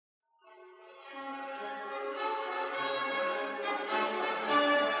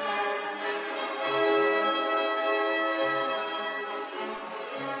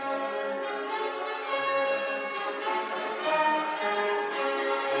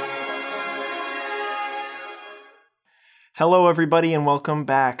Hello, everybody, and welcome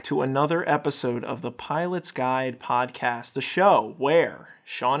back to another episode of the Pilot's Guide podcast, the show where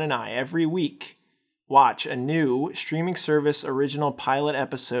Sean and I, every week, watch a new streaming service original pilot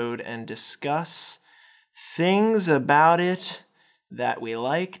episode and discuss things about it that we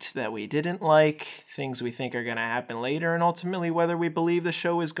liked, that we didn't like, things we think are going to happen later, and ultimately whether we believe the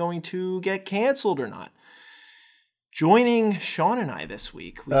show is going to get canceled or not. Joining Sean and I this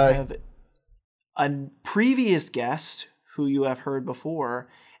week, we have a previous guest who you have heard before,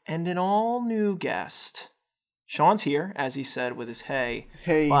 and an all-new guest. Sean's here, as he said, with his hey.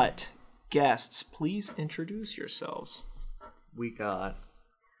 Hey. But, guests, please introduce yourselves. We got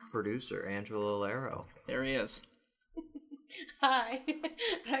producer Angelo Lero. There he is. Hi,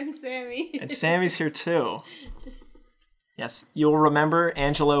 I'm Sammy. And Sammy's here too. Yes, you'll remember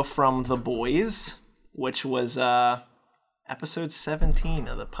Angelo from The Boys, which was episode 17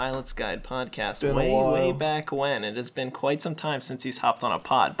 of the Pilot's Guide podcast. Way back when. It has been quite some time since he's hopped on a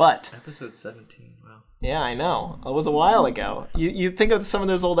pod, but... Episode 17, wow. Yeah, I know. It was a while ago. You think of some of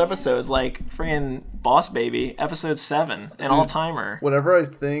those old episodes, like friggin' Boss Baby, episode 7, an all-timer. Whenever I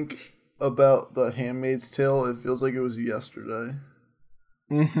think about The Handmaid's Tale, it feels like it was yesterday.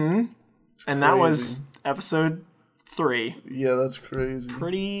 Mm-hmm. And that was episode 3. Yeah, that's crazy.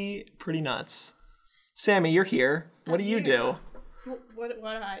 Pretty nuts. Sammy, you're here. What do you do? What do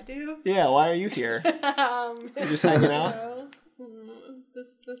I do? Yeah, why are you here? You're just hanging out?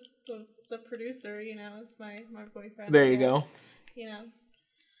 The producer, is my boyfriend. There you go.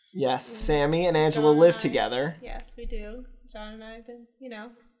 Yes, Sammy and Angela live together. Yes, we do. John and I have been,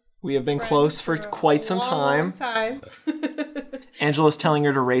 we have been close for quite some time. Angela's telling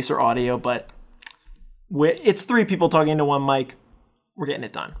her to raise her audio, but it's 3 people talking into one mic. We're getting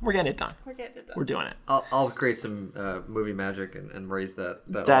it done. We're doing it. I'll create some movie magic and raise that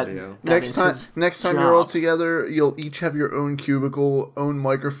audio. Next time you're all together, you'll each have your own cubicle, own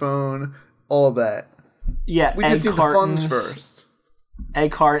microphone, all that. Yeah, we just need the funds first.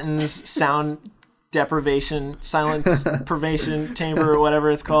 Egg cartons, sound deprivation, silence privation chamber, or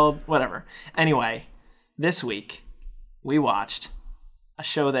whatever it's called. Whatever. Anyway, this week we watched a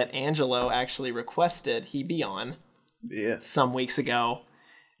show that Angelo actually requested he be on. Yeah. Some weeks ago.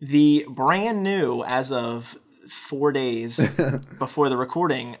 The brand new, as of 4 days before the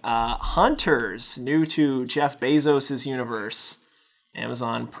recording, Hunters, new to Jeff Bezos' universe.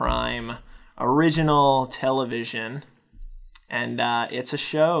 Amazon Prime original television. And it's a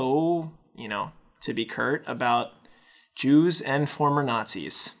show, to be curt, about Jews and former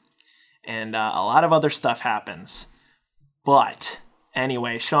Nazis. And a lot of other stuff happens. But...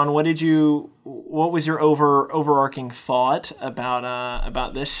 anyway, Sean, what was your overarching thought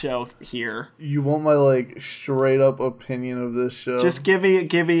about this show here? You want my straight up opinion of this show? Just give me a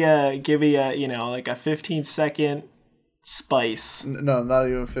 15-second spice. No, not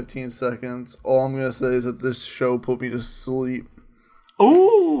even 15 seconds. All I'm gonna say is that this show put me to sleep.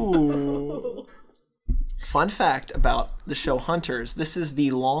 Ooh. Fun fact about the show Hunters, this is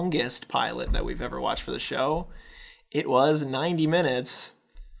the longest pilot that we've ever watched for the show. It was 90 minutes.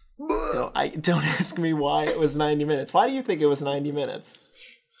 So don't ask me why it was 90 minutes. Why do you think it was 90 minutes?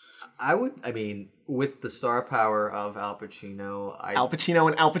 With the star power of Al Pacino... Al Pacino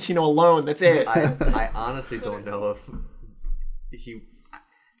and Al Pacino alone, that's it. I honestly don't know if he...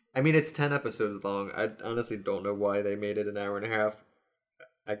 it's 10 episodes long. I honestly don't know why they made it an hour and a half.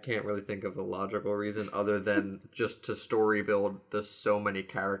 I can't really think of a logical reason other than just to story build the so many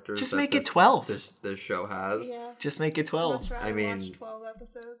characters. Just make it 12. This show has. Yeah. Just make it 12. Watch 12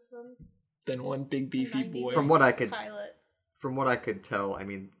 episodes then one big beefy boy. From what I could tell,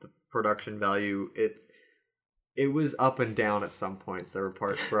 the production value it was up and down at some points. There were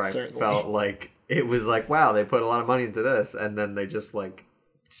parts where I felt like it was like, wow, they put a lot of money into this, and then they just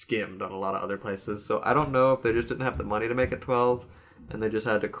skimmed on a lot of other places. So I don't know if they just didn't have the money to make it 12. And they just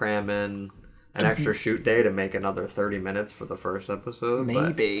had to cram in an extra shoot day to make another 30 minutes for the first episode.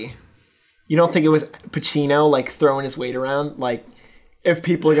 Maybe. You don't think it was Pacino, throwing his weight around? If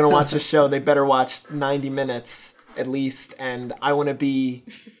people are going to watch the show, they better watch 90 minutes at least. And I want to be...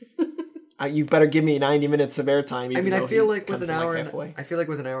 you better give me 90 minutes of airtime. I feel like with an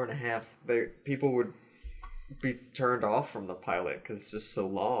hour and a half, people would be turned off from the pilot because it's just so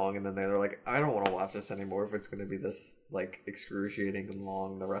long, and then they're like, I don't want to watch this anymore if it's going to be this excruciating and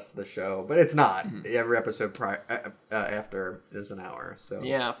long the rest of the show. But it's not. Every episode after is an hour. So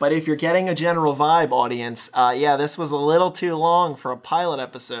yeah, but if you're getting a general vibe, audience, this was a little too long for a pilot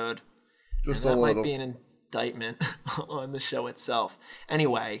episode. Just and a that little. Might be an indictment on the show itself.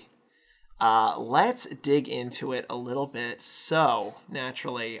 Anyway, let's dig into it a little bit. So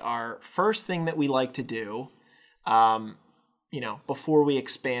naturally, our first thing that we like to do before we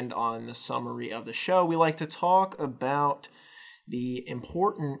expand on the summary of the show, we like to talk about the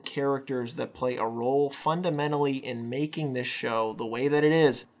important characters that play a role fundamentally in making this show the way that it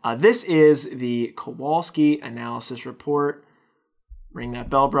is. This is the Kowalski Analysis Report. Ring that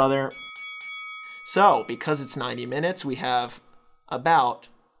bell, brother. So, because it's 90 minutes, we have about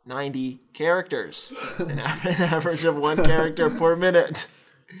 90 characters. An average of 1 character per minute.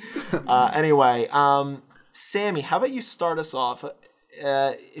 Anyway, Sammy, how about you start us off?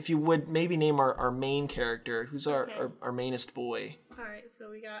 If you would maybe name our main character. Who's our mainest boy? All right,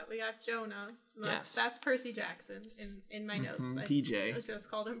 so we got Jonah. Yes. That's Percy Jackson in my notes. PJ. I just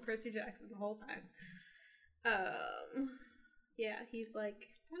called him Percy Jackson the whole time. Yeah, he's like,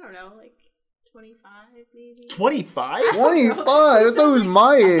 I don't know, like 25 maybe. 25? 25? I thought it was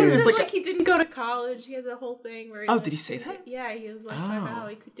my age. It's like he didn't go to college. He had the whole thing where did he say that? Yeah, he was like, how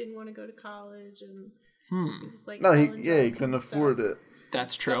he didn't want to go to college and he was like, no, he couldn't afford it.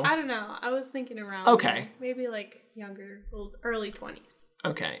 That's true. So, I don't know. I was thinking around maybe like younger, early 20s.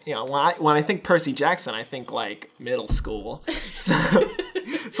 Okay. Yeah, when I think Percy Jackson, I think like middle school. So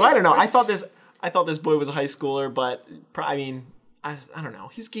I don't know. I thought this boy was a high schooler, but I mean, I don't know.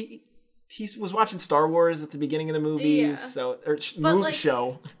 He was watching Star Wars at the beginning of the movies, show. It's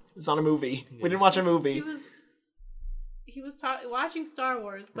not a movie. We didn't watch a movie. He was watching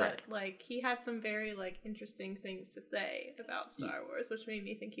StarArs, but like he had some very like interesting things to say about Star Wars, which made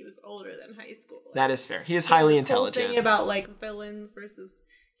me think he was older than high school. That is fair. He is highly intelligent. Whole thing about like villains versus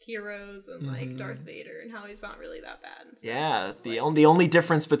heroes and like Darth Vader and how he's not really that bad. So yeah, the only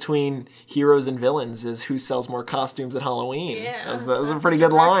difference between heroes and villains is who sells more costumes at Halloween. Yeah, that was a pretty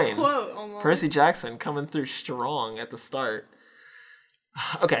good line. Quote, almost. Percy Jackson coming through strong at the start.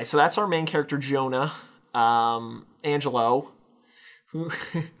 Okay, so that's our main character, Jonah. Angelo,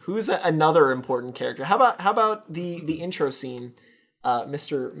 who's another important character. How about the intro scene,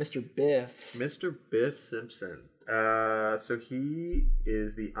 Mr. Biff? Mr. Biff Simpson. So he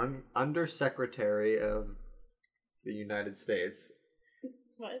is the undersecretary of the United States.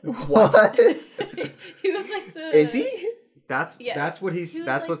 What? He was like the. Is he? That's what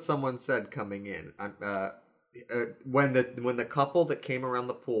that's what someone said coming in. When the couple that came around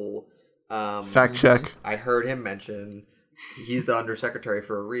the pool. Fact check. I heard him mention he's the undersecretary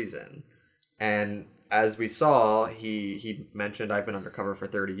for a reason, and as we saw, he mentioned I've been undercover for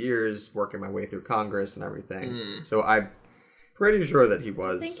 30 years, working my way through Congress and everything. So I'm pretty sure that he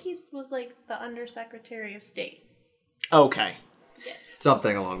was. I think he was like the undersecretary of state. Okay. Yes.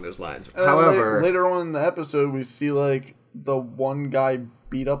 Something along those lines. However, later on in the episode, we see like the one guy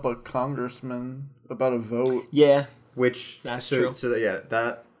beat up a congressman about a vote. Yeah, That's true. So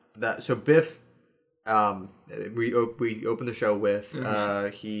Biff, we open the show with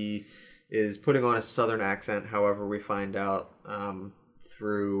he is putting on a southern accent. However, we find out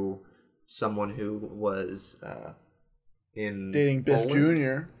through someone who was in dating Biff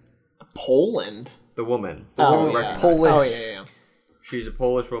Jr. Poland. The woman. Polish. Oh yeah. She's a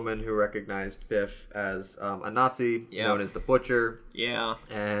Polish woman who recognized Biff as a Nazi known as the Butcher. Yeah.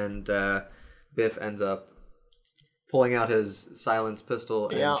 And Biff ends up pulling out his silenced pistol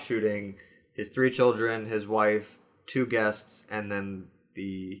and shooting his 3 children, his wife, 2 guests, and then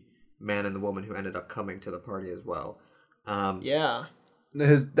the man and the woman who ended up coming to the party as well. That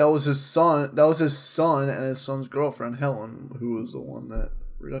was his son. That was his son and his son's girlfriend, Helen, who was the one that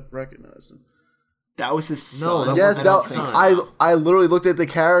recognized him. That was his son. I literally looked at the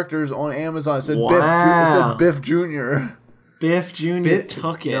characters on Amazon. It said Biff Jr. Biff Jr.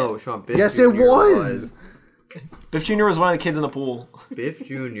 took it. No, Sean. Biff yes, Jr. it was. Biff Jr. was one of the kids in the pool. Biff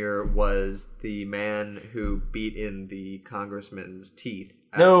Jr. was the man who beat in the congressman's teeth.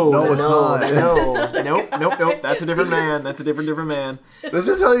 No, it's not. Nope. That's a different man. That's a different man. This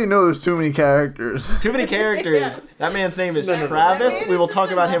is how you know there's too many characters. Too many characters. Yes. That man's name is Travis. We will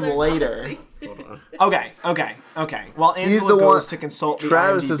talk about him later. Hold on. Okay. While Angela goes to consult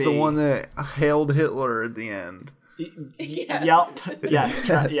Travis the IMDb, is the one that hailed Hitler at the end.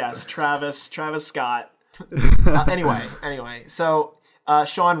 Yes. Travis Scott. Anyway. So,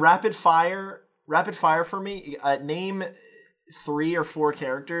 Sean, rapid fire for me. Name 3 or 4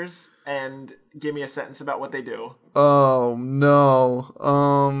 characters and give me a sentence about what they do. Oh no.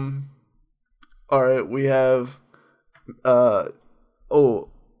 All right, we have.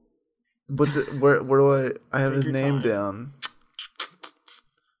 What's it? Where do I have his name down?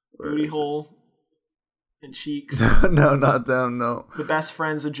 Booty hole and cheeks. No, not them. No. The best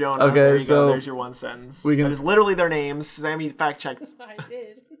friends of Jonah. Okay, there you so go. There's your one sentence. That is literally their names. Sammy fact checked. I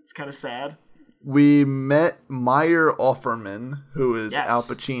did. It's kind of sad. We met Meyer Offerman, who is Al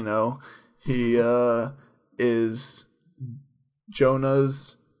Pacino. He is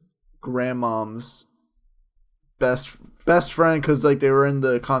Jonah's grandmom's best friend, because like they were in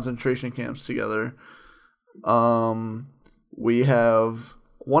the concentration camps together. We have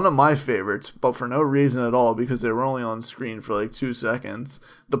one of my favorites, but for no reason at all, because they were only on screen for like 2 seconds.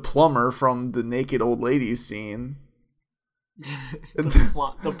 The plumber from the naked old lady scene.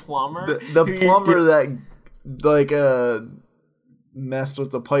 the plumber? The plumber that like messed with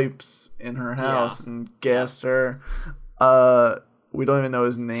the pipes in her house and gassed her. We don't even know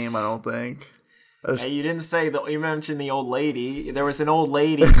his name, I don't think. Hey, you didn't say that. You mentioned the old lady. There was an old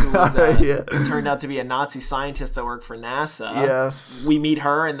lady who was who turned out to be a Nazi scientist that worked for NASA. Yes. We meet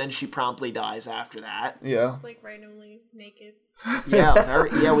her, and then she promptly dies after that. Yeah. Just like randomly naked.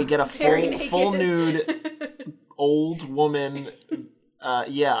 Yeah, we get a full nude old woman.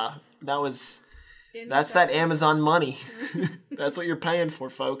 That's that Amazon money. That's what you're paying for,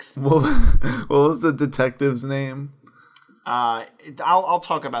 folks. What was the detective's name? I'll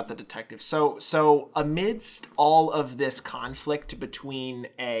talk about the detective. So amidst all of this conflict between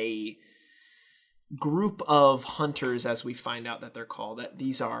a group of hunters, as we find out that they're called, that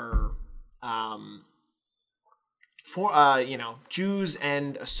these are Jews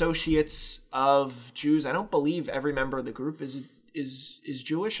and associates of Jews. I don't believe every member of the group is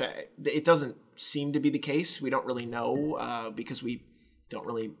Jewish. It doesn't seem to be the case. We don't really know because we don't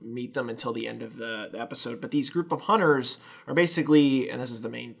really meet them until the end of the episode. But these group of hunters are basically, and this is the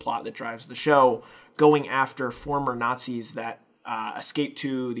main plot that drives the show, going after former Nazis that escaped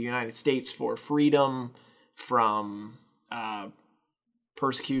to the United States for freedom from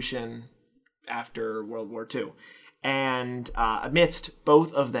persecution after World War II. And amidst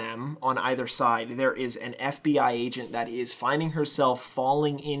both of them, on either side, there is an FBI agent that is finding herself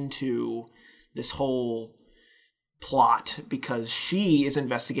falling into this whole plot because she is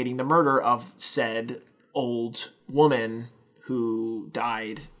investigating the murder of said old woman who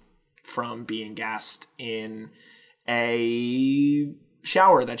died from being gassed in a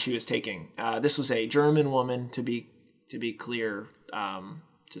shower that she was taking. This was a German woman, to be clear,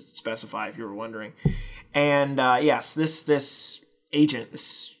 to specify if you were wondering. And yes, this agent,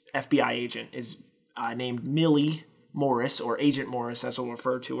 this FBI agent, is named Millie Morris, or Agent Morris, as we'll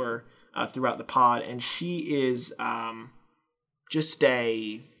refer to her throughout the pod, and she is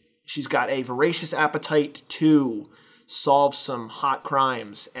she's got a voracious appetite to solve some hot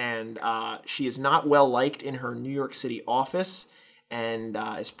crimes, and she is not well liked in her New York City office, and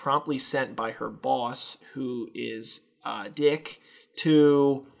is promptly sent by her boss, who is Dick,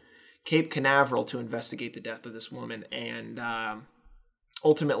 to Cape Canaveral to investigate the death of this woman. And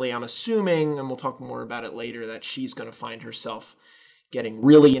ultimately, I'm assuming, and we'll talk more about it later, that she's going to find herself getting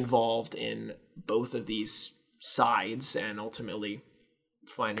really involved in both of these sides and ultimately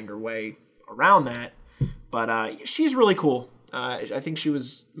finding her way around that. But she's really cool. I think she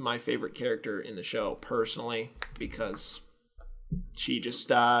was my favorite character in the show, personally, because she just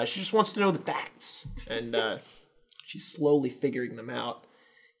wants to know the facts, and she's slowly figuring them out,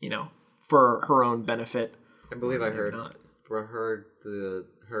 for her own benefit. I believe I heard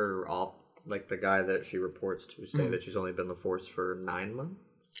the guy that she reports to say that she's only been in the force for 9 months.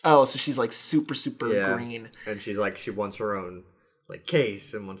 Oh, so she's like super green, and she's like, she wants her own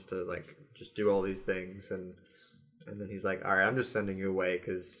case and wants to just do all these things, and then he's like, all right, I'm just sending you away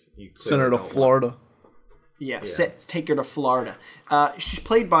because you send her to Florida. Take her to Florida. She's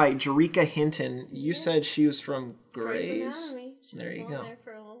played by Jericka Hinton. You said she was from Grey's. There you go. There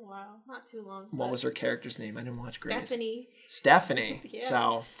for a little while, not too long. What was her character's name? I didn't watch Grey's. Stephanie. Yeah.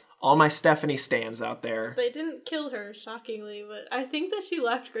 So all my Stephanie stands out there. They didn't kill her, shockingly, but I think that she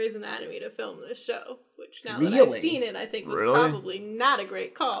left Grey's Anatomy to film this show, which now that I've seen it, I think was probably not a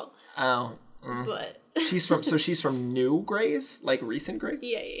great call. Oh. But she's from new Grey's? Like recent Grey's?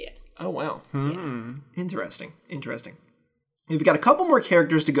 Yeah. Oh, wow. Yeah. Interesting. We've got a couple more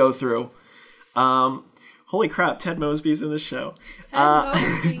characters to go through. Holy crap, Ted Mosby's in this show.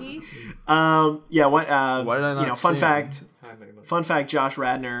 Mosby. Why did I not fun fact, Josh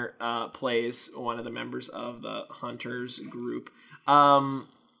Radnor plays one of the members of the Hunters group.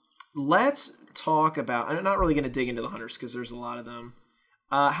 Let's talk about... I'm not really going to dig into the Hunters because there's a lot of them.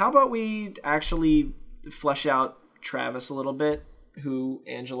 How about we actually flesh out Travis a little bit, who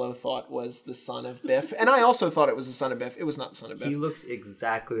Angelo thought was the son of Biff. And I also thought it was the son of Biff. It was not the son of Biff. He looks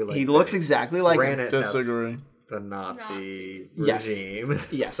exactly like Granted, disagree. The Nazi regime.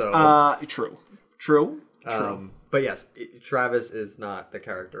 Yes. So, True. But yes, Travis is not the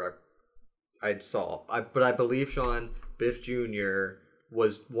character I saw. But I believe, Sean, Biff Jr.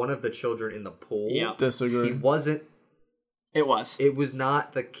 was one of the children in the pool. Yeah. Disagree. He wasn't It was. It was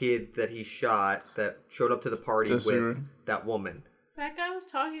not the kid that he shot that showed up to the party with that woman. That guy was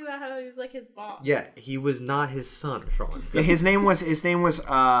talking about how he was like his boss. Yeah, he was not his son, Sean. Yeah, his name was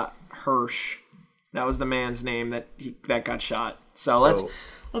Hirsch. That was the man's name that got shot. So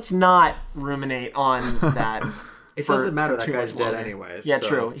let's not ruminate on that. It doesn't matter. That guy's dead anyway. Yeah, so.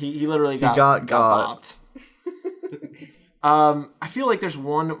 true. He literally got bopped. I feel like there's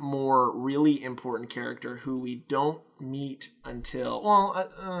one more really important character who we don't meet until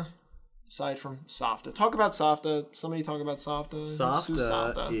aside from Safta. Talk about Safta. Somebody talk about Safta.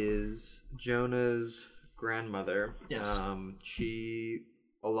 Safta is Jonah's grandmother. Yes. She,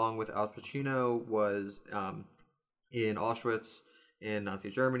 along with Al Pacino, was in Auschwitz in Nazi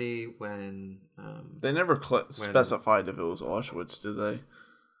Germany when... they never specified if it was Auschwitz, did they?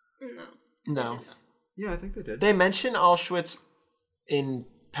 No. Yeah, I think they did. They mention Auschwitz in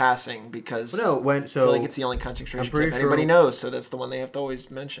passing because I feel like it's the only concentration camp anybody knows, so that's the one they have to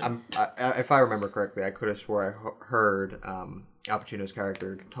always mention. If I remember correctly, I could have swore I heard Al Pacino's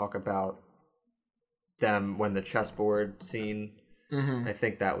character talk about them when the chessboard scene. Mm-hmm. I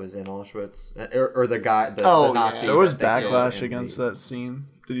think that was in Auschwitz, or the guy, the Nazi. There was backlash against that scene.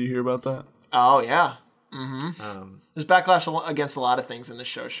 Did you hear about that? Oh yeah. Mm-hmm. There's backlash against a lot of things in this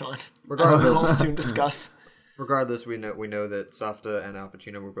show, Sean. Regardless, we'll soon discuss. Regardless, we know that Safta and Al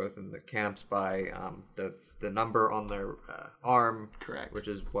Pacino were both in the camps by the number on their arm, correct? Which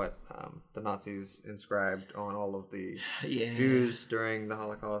is what the Nazis inscribed on all of the Jews during the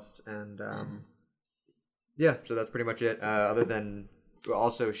Holocaust, and so that's pretty much it. Other than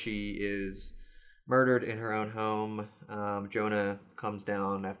also, she is murdered in her own home. Jonah comes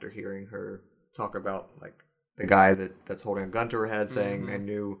down after hearing her talk about like the guy that's holding a gun to her head, saying, "I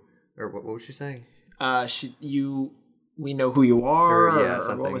knew," or what was she saying? We know who you are.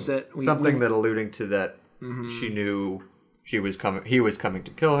 Or what was it? Something that alluding to that she knew he was coming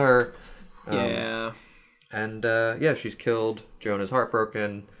to kill her. And she's killed. Jonah's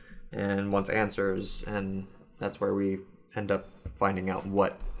heartbroken and wants answers, and that's where we end up finding out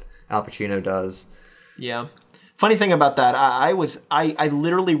what Al Pacino does. Yeah. Funny thing about that, I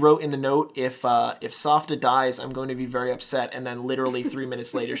literally wrote in the note, if Safta dies, I'm going to be very upset, and then literally 3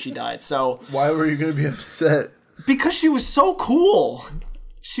 minutes later she died. So why were you going to be upset? Because she was so cool.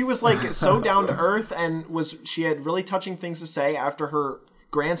 She was like so down to earth, and she had really touching things to say after her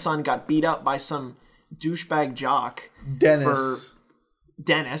grandson got beat up by some douchebag jock. Dennis,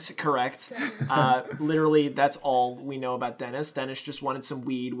 correct. Literally, that's all we know about Dennis. Dennis just wanted some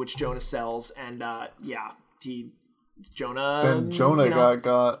weed, which Jonah sells, and Jonah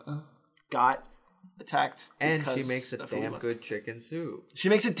got attacked, and she makes a damn good chicken soup. She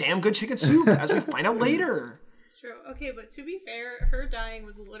makes a damn good chicken soup, as we find out later. It's true. Okay, but to be fair, her dying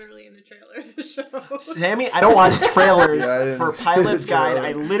was literally in the trailer of the show. Sammy, I don't watch trailers for Pilot's Guide.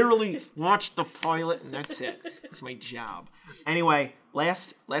 I literally watched the pilot, and that's it. It's my job. Anyway,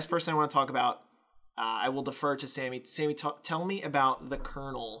 last person I want to talk about. I will defer to Sammy. Sammy, tell me about the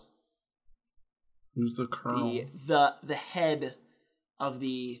Colonel. Who's the Colonel? The head of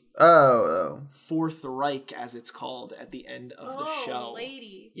the Fourth Reich, as it's called, at the end of the show.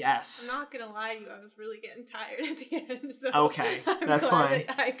 Lady. Yes. I'm not gonna lie to you, I was really getting tired at the end. So okay, that's fine.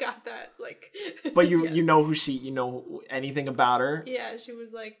 I got that, like. But you know who you know anything about her? Yeah, she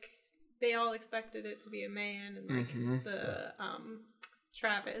was like. They all expected it to be a man, and like the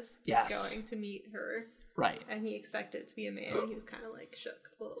Travis is going to meet her. Right. And he expected it to be a man, and he was kind of like shook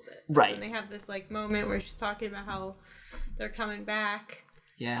a little bit. Right. And they have this like moment where she's talking about how they're coming back.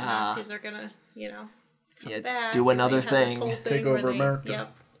 Yeah. The Nazis are gonna, come back. Do another thing. Take over America.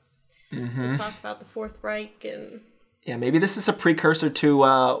 Yep. We'll talk about the Fourth Reich and. Yeah, maybe this is a precursor to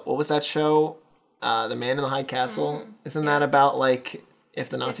what was that show? The Man in the High Castle. Isn't that about like if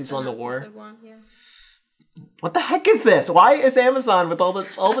the Nazis won the war? What the heck is this? Why is Amazon with all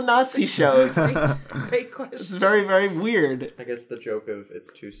the Nazi shows? Great question. It's very, very weird. I guess the joke of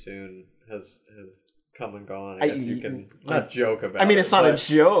it's too soon has come and gone. I guess you can not joke about it. I mean, it's not a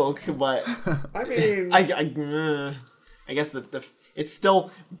joke, but I mean, I guess it's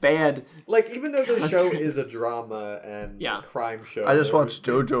still bad. Like, even though the show is a drama and a crime show. I just watched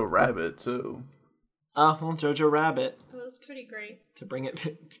Jojo Rabbit, too. Well, Jojo Rabbit. It was pretty great. To bring it,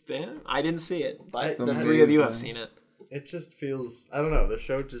 I didn't see it, but the three of you have seen it. It just feels, I don't know, the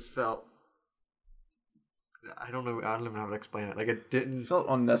show just felt, I don't even know how to explain it. Like, it didn't. Felt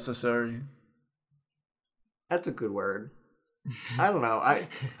unnecessary. That's a good word. I don't know.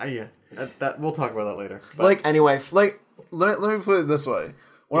 That we'll talk about that later. But anyway, let me put it this way.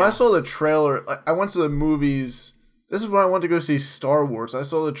 When I saw the trailer, I went to the movies This is when I went to go see Star Wars. I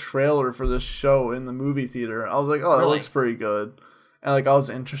saw the trailer for this show in the movie theater. I was like, oh, that looks pretty good. And like I was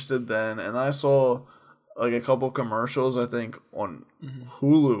interested then. And I saw like a couple commercials, I think, on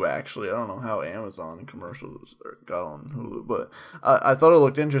Hulu, actually. I don't know how Amazon commercials got on Hulu. But I thought it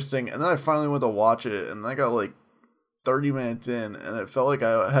looked interesting. And then I finally went to watch it. And I got like 30 minutes in. And it felt like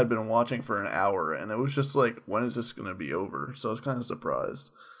I had been watching for an hour. And it was just like, when is this going to be over? So I was kind of surprised.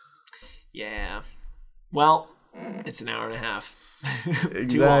 Yeah. Well, it's an hour and a half.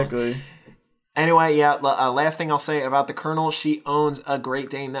 Exactly. Anyway, yeah, last thing I'll say about the Colonel, she owns a Great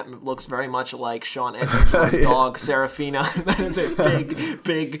Dane that looks very much like Sean Edwards' dog, Serafina. That is a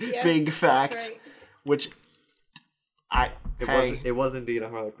big fact. Right. Which it was indeed a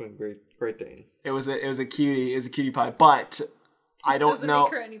Harlequin Great Dane. It was a cutie pie, but I don't know.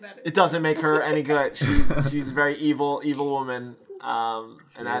 Make her any better. It doesn't make her any good. She's a very evil woman.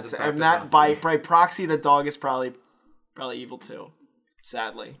 And that by proxy, the dog is probably evil too.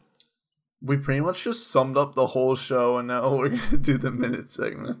 Sadly. We pretty much just summed up the whole show, and now we're gonna do the minute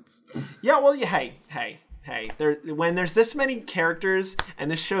segments. Yeah, well, hey. When there's this many characters and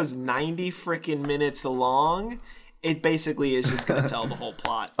this show's 90 freaking minutes long, it basically is just gonna tell the whole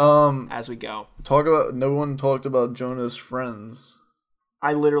plot as we go. No one talked about Jonah's friends.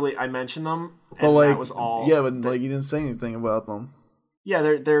 I mentioned them, and but that was all. Yeah, but like you didn't say anything about them. Yeah,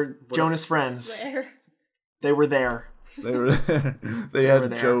 they're Jonah's friends. They were there. They were there. They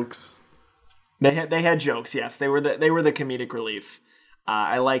had jokes. They had jokes. Yes, they were the comedic relief.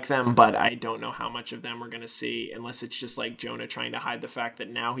 I like them, but I don't know how much of them we're gonna see unless it's just like Jonah trying to hide the fact that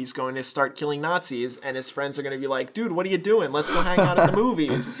now he's going to start killing Nazis, and his friends are gonna be like, "Dude, what are you doing? Let's go hang out at the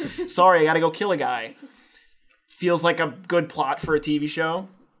movies." Sorry, I gotta go kill a guy. Feels like a good plot for a TV show.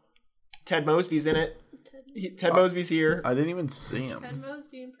 Ted Mosby's in it. Ted Mosby's here. I didn't even see him. Ted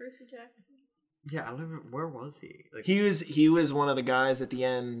Mosby and Percy Jackson. Yeah, I don't remember. Where was he? Like, he was one of the guys at the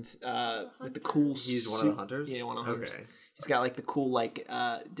end with the cool He's suit. one of the hunters? Yeah, one of the hunters. Okay. He's got like the cool like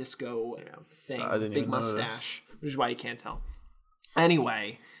disco thing, big mustache, which is why you can't tell.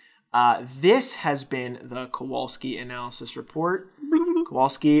 Anyway, this has been the Kowalski Analysis Report.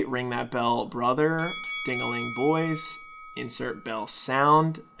 Kowalski, ring that bell, brother. Ding-a-ling, boys. Insert bell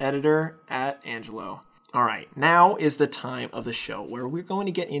sound. Editor at Angelo. All right, now is the time of the show where we're going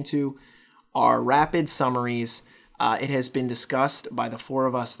to get into our rapid summaries. It has been discussed by the four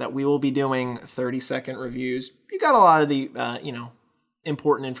of us that we will be doing 30-second reviews. You got a lot of the,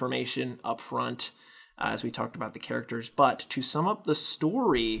 important information up front as we talked about the characters. But to sum up the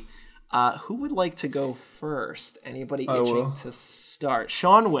story, who would like to go first? Anybody itching to start?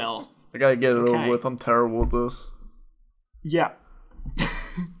 Sean will. I gotta get it over with. I'm terrible at this. Yeah.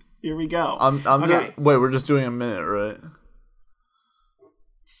 Here we go. We're just doing a minute, right?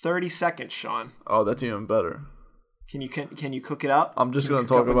 30 seconds, Sean. Oh, that's even better. Can you cook it up? I'm just going to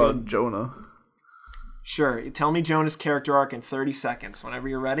talk about Jonah. Sure. Tell me Jonah's character arc in 30 seconds. Whenever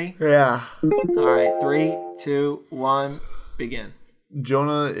you're ready. Yeah. All right. 3, 2, 1, begin.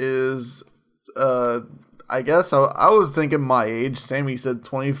 Jonah is, I guess I was thinking my age. Sammy said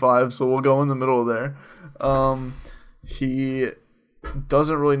 25, so we'll go in the middle there. He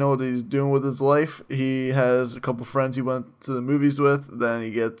doesn't really know what he's doing with his life. He has a couple friends he went to the movies with. Then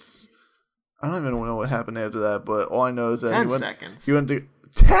he gets... I don't even know what happened after that, but all I know is that 10 seconds. He went to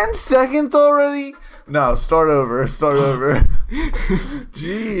 10 seconds already? No, start over.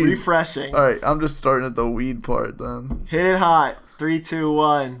 Gee. Refreshing. All right, I'm just starting at the weed part then. Hit it hot. 3, 2,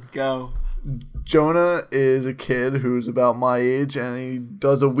 1, go. Jonah is a kid who's about my age, and he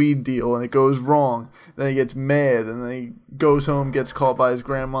does a weed deal, and it goes wrong. Then he gets mad, and then he goes home, gets caught by his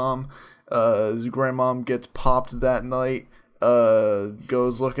grandmom. His grandmom gets popped that night.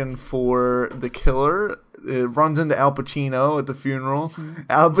 Goes looking for the killer. It runs into Al Pacino at the funeral.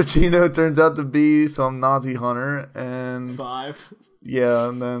 Al Pacino turns out to be some Nazi hunter, and 5. Yeah,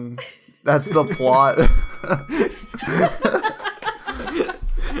 and then that's the plot.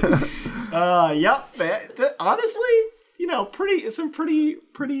 Yep. Honestly, pretty.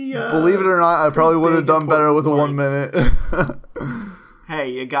 Believe it or not, I probably would have done better with a 1 minute. Hey,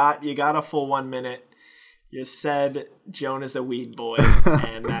 you got a full 1 minute. You said Jonah's a weed boy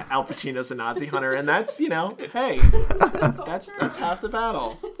and that Al Pacino's a Nazi hunter, and that's hey, that's half the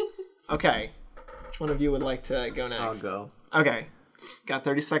battle. Okay, which one of you would like to go next? I'll go. Okay, got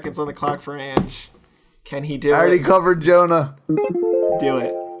 30 seconds on the clock for Ange. Can he do it? I already covered Jonah. Do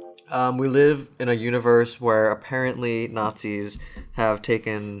it. We live in a universe where apparently Nazis have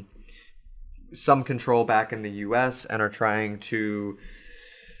taken some control back in the U.S. and are trying to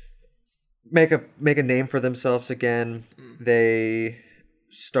make a name for themselves again. They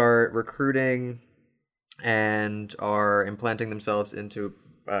start recruiting and are implanting themselves into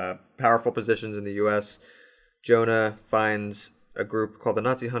powerful positions in the U.S. Jonah finds a group called the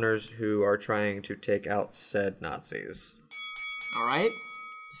Nazi Hunters who are trying to take out said Nazis. All right,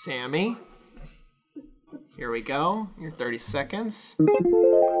 Sammy. Here we go. Your 30 seconds.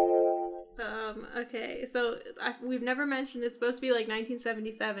 Okay, so we've never mentioned it's supposed to be like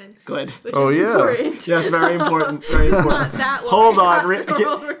 1977. Good. Which is important. Yes, very important. Very important. Not that long. Hold on.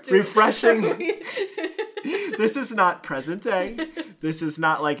 Refreshing. This is not present day. This is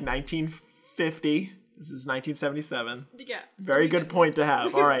not like 1950. This is 1977. Yeah. Very good point to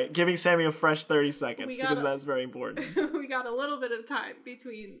have. All right. Giving Sammy a fresh 30 seconds because that's very important. We got a little bit of time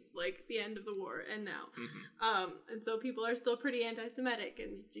between like the end of the war and now. Mm-hmm. And so people are still pretty anti-Semitic.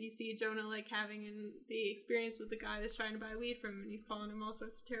 And you see Jonah like having the experience with the guy that's trying to buy weed from him and he's calling him all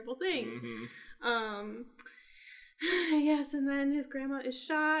sorts of terrible things. Mm-hmm. Yes, and then his grandma is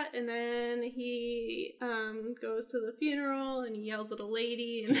shot, and then he goes to the funeral, and he yells at a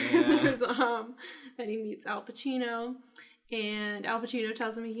lady, and then he meets Al Pacino, and Al Pacino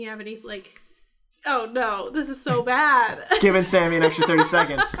tells him he can't have any, like, oh no, this is so bad. Giving Sammy an extra 30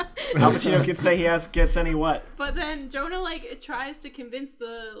 seconds. Al Pacino can say he gets any what? But then Jonah, like, tries to convince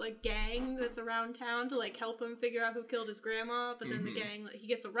the, like, gang that's around town to, like, help him figure out who killed his grandma, but then the gang, like, he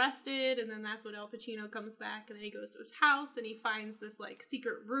gets arrested, and then that's when Al Pacino comes back, and then he goes to his house, and he finds this, like,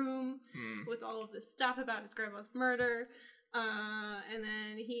 secret room with all of this stuff about his grandma's murder, and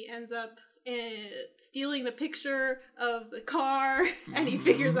then he ends up stealing the picture of the car, and he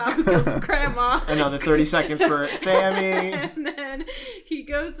figures out who kills his grandma. Another 30 seconds for Sammy. And then he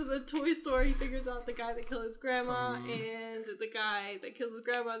goes to the toy store, he figures out the guy that killed his grandma, and the guy that kills his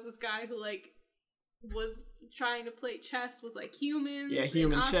grandma is this guy who, like, was trying to play chess with, like, humans. Yeah,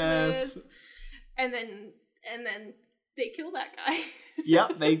 human chess. And then they kill that guy.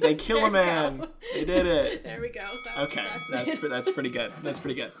 Yep, they kill a man. They did it. There we go. That's pretty good. That's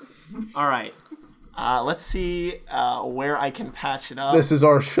pretty good. All right. Let's see where I can patch it up. This is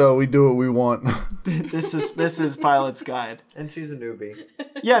our show. We do what we want. This is Pilot's Guide. And she's a newbie.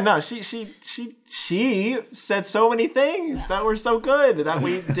 Yeah, no, she said so many things that were so good that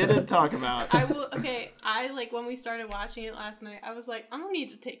we didn't talk about. When we started watching it last night, I was like, I don't need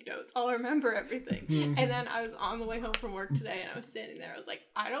to take notes. I'll remember everything. Mm-hmm. And then I was on the way home from work today, and I was standing there. I was like,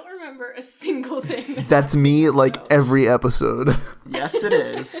 I don't remember a single thing. That's me, like, every episode. Yes, it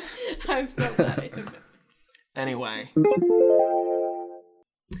is. I'm so glad I took notes. Anyway.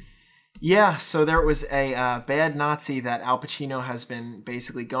 Yeah, so there was a bad Nazi that Al Pacino has been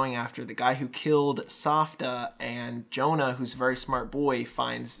basically going after. The guy who killed Safta, and Jonah, who's a very smart boy,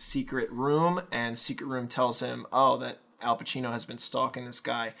 finds Secret Room, and Secret Room tells him, that Al Pacino has been stalking this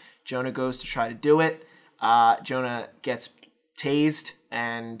guy. Jonah goes to try to do it. Jonah gets tased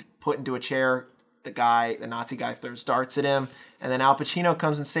and put into a chair. The Nazi guy throws darts at him, and then Al Pacino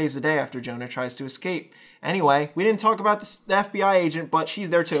comes and saves the day after Jonah tries to escape. Anyway, we didn't talk about the FBI agent, but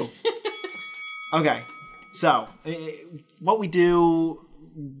she's there too. Okay, so what we do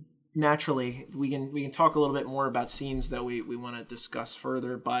naturally, we can talk a little bit more about scenes that we want to discuss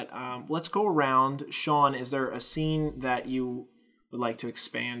further, but let's go around. Sean, is there a scene that you would like to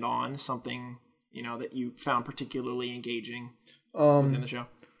expand on? Something, that you found particularly engaging within the show?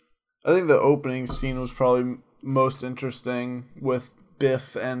 I think the opening scene was probably most interesting with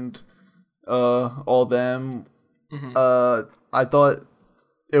Biff and all them. Mm-hmm. I thought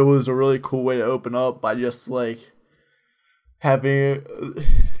it was a really cool way to open up by just, like, having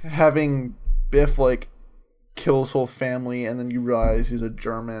Biff, like, kill his whole family, and then you realize he's a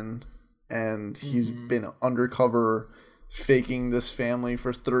German, and he's been undercover faking this family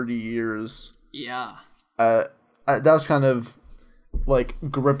for 30 years. Yeah. That was kind of, like,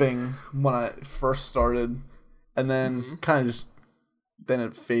 gripping when I first started, and then kind of then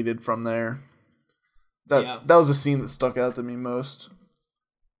it faded from there. That was a scene that stuck out to me most.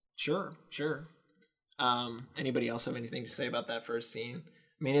 Sure. Anybody else have anything to say about that first scene?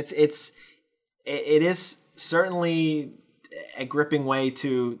 I mean, it is certainly a gripping way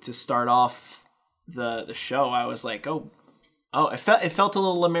to start off the show. I was like, it felt a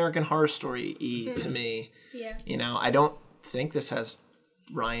little American Horror Story-y to me. Yeah. I don't think this has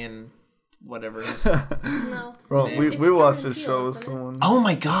Ryan, whatever his. No. Bro, we watched this show with someone. Oh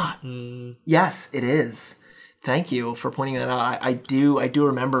my God! Yes, it is. Thank you for pointing that out. I do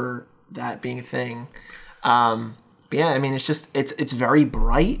remember that being a thing. But yeah, I mean, it's very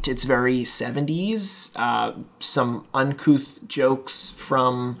bright. It's very 70s. Some uncouth jokes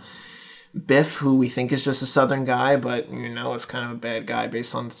from Biff, who we think is just a Southern guy, but is kind of a bad guy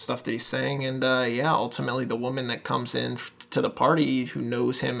based on the stuff that he's saying. And ultimately the woman that comes in to the party, who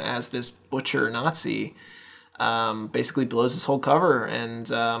knows him as this butcher Nazi, basically blows his whole cover, and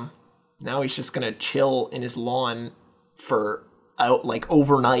now he's just gonna chill in his lawn for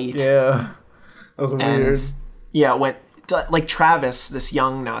overnight. Yeah, that was weird. Yeah, when Travis, this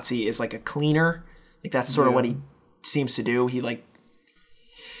young Nazi, is like a cleaner. Like that's sort of what he seems to do.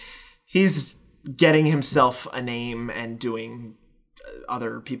 He's getting himself a name and doing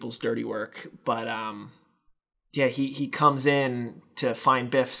other people's dirty work. But he comes in to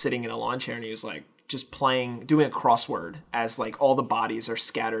find Biff sitting in a lawn chair, and he was like just doing a crossword as like all the bodies are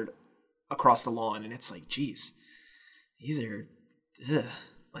scattered across the lawn, and it's like, geez, these are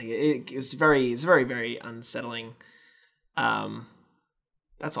like it was very, very unsettling.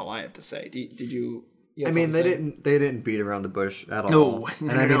 That's all I have to say. Did you? I mean, they didn't beat around the bush at all.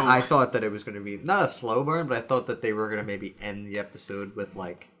 And I mean, I thought that it was going to be not a slow burn, but I thought that they were going to maybe end the episode with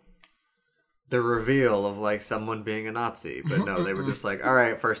like the reveal of like someone being a Nazi. But no, they were just like, all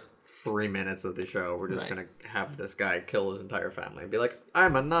right, first 3 minutes of the show, we're just going to have this guy kill his entire family and be like,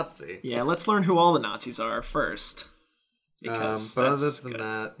 I'm a Nazi. Yeah, let's learn who all the Nazis are first. Because but other than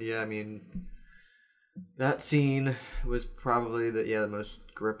that, I mean, that scene was probably the most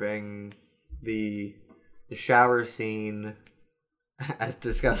gripping. The shower scene, as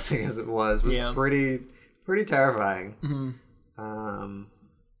disgusting as it was pretty terrifying. Mm-hmm.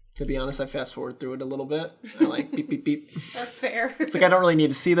 To be honest, I fast forward through it a little bit. I like beep beep beep. That's fair. It's like I don't really need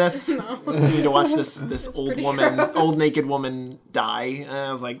to see this. No. I need to watch this old naked woman die. And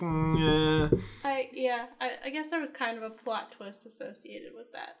I was like, I guess there was kind of a plot twist associated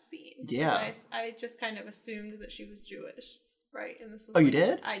with that scene. Yeah. I just kind of assumed that she was Jewish. Right, and this was you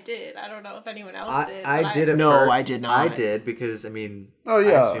did? I did. I don't know if anyone else did. I did. I did not. I did because I mean, I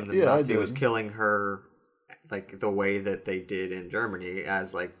assumed the Nazi was killing her, like the way that they did in Germany,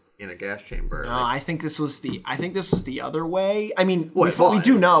 as like in a gas chamber. No, I think this was the other way. I mean, we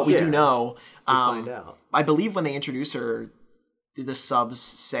do know. We find out. I believe when they introduce her, the subs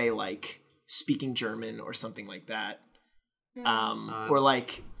say like speaking German or something like that, or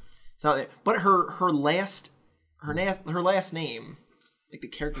like, but her last name, like the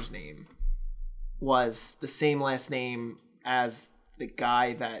character's name, was the same last name as the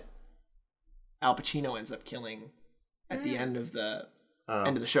guy that Al Pacino ends up killing at the end of the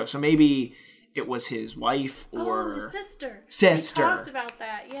show. So maybe it was his wife or his sister. Sister. We talked about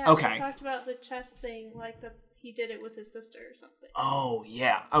that. Yeah. Okay. We talked about the chess thing, like he did it with his sister or something. Oh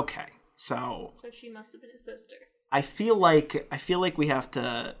yeah. Okay. So she must have been his sister. I feel like we have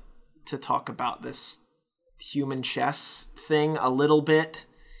to talk about this human chess thing a little bit,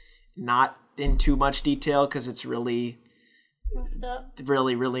 not in too much detail because it's really messed up.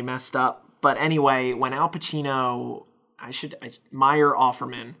 Really messed up. But anyway, when Al Pacino, Meyer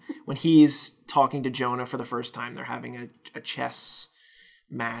Offerman, when he's talking to Jonah for the first time, they're having a chess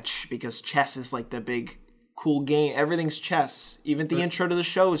match because chess is like the big cool game. Everything's chess. Even the intro to the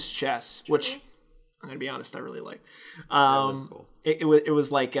show is chess, which I'm gonna be honest, I really like. That was cool. It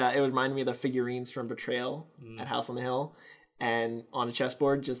was like it reminded me of the figurines from Betrayal at House on the Hill, and on a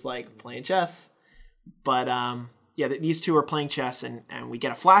chessboard, just like playing chess. But these two are playing chess, and we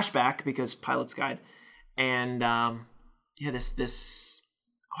get a flashback because Pilot's Guide, and this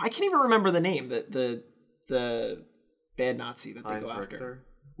I can't even remember the name, the bad Nazi that they go after.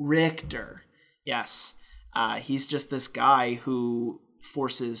 Richter. Yes, he's just this guy who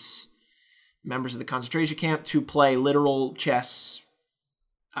forces members of the concentration camp to play literal chess,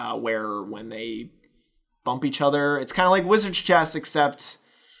 where when they bump each other, it's kind of like wizard's chess except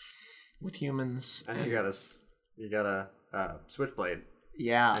with humans. And you got a switchblade.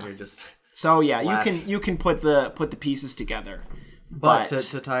 Yeah, and you're just slash. you can put the pieces together. But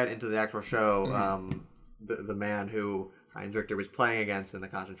to tie it into the actual show, the man who Heinz Richter was playing against in the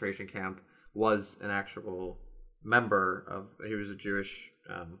concentration camp was an actual member of. He was a Jewish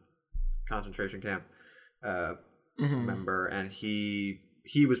concentration camp member, and he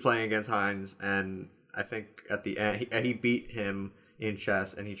was playing against Heinz, and I think at the end he beat him in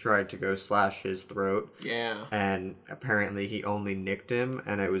chess, and he tried to go slash his throat. Yeah. And apparently he only nicked him,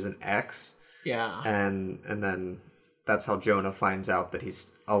 and it was an X. Yeah. And then that's how Jonah finds out that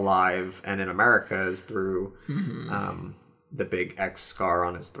he's alive and in America is through the big X scar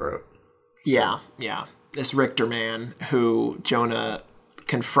on his throat. So. Yeah. This Richter man who Jonah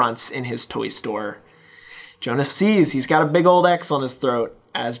confronts in his toy store. Jonah sees he's got a big old X on his throat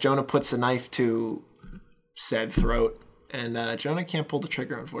as Jonah puts a knife to said throat, and Jonah can't pull the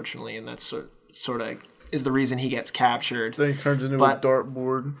trigger, unfortunately, and that's sort of is the reason he gets captured. Then he turns into a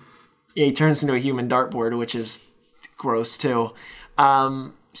dartboard. Yeah, he turns into a human dartboard, which is gross too.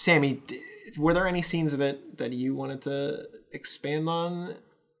 Sammy, were there any scenes that you wanted to expand on?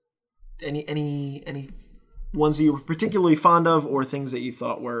 Any ones that you were particularly fond of, or things that you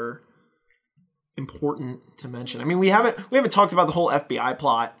thought were important to mention? I mean, we haven't talked about the whole FBI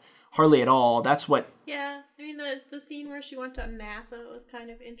plot hardly at all. That's what. Yeah, I mean, the scene where she went to NASA was kind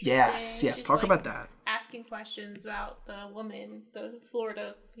of interesting. Yes. She's, Talk about that. Asking questions about the woman, the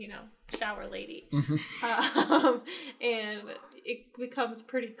Florida, shower lady. Mm-hmm. And it becomes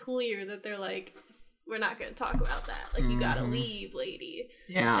pretty clear that they're like, we're not going to talk about that. Like, you gotta leave, lady.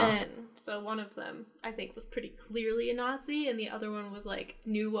 Yeah. And so one of them, I think, was pretty clearly a Nazi, and the other one was, like,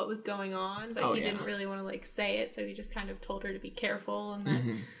 knew what was going on, but he didn't really want to, like, say it, so he just kind of told her to be careful, and that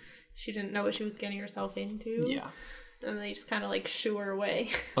she didn't know what she was getting herself into. Yeah. And they just kind of, like, shoo her away.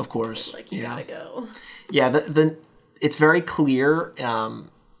 Of course. Like, you gotta go. Yeah, it's very clear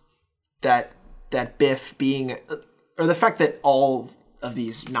that Biff being... or the fact that all of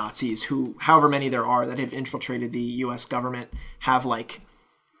these Nazis, who, however many there are that have infiltrated the U.S. government, have, like,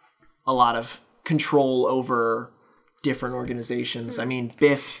 a lot of control over different organizations. I mean,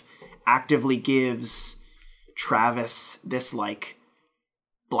 Biff actively gives Travis this, like,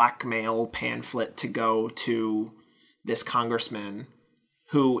 blackmail pamphlet to go to this congressman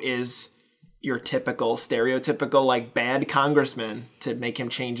who is your typical, stereotypical, like, bad congressman, to make him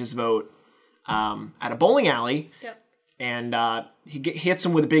change his vote at a bowling alley. Yep. And he hits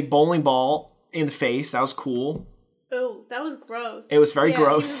him with a big bowling ball in the face. That was cool. Oh, that was gross. It was very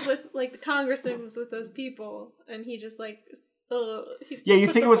gross. He was with, like, the congressman was with those people, and he just, like... you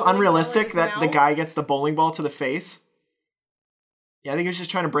think it was unrealistic that the guy gets the bowling ball to the face? Yeah, I think he was just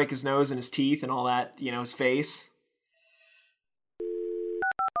trying to break his nose and his teeth and all that, his face.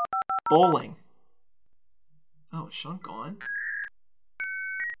 Bowling. Oh, is Sean gone?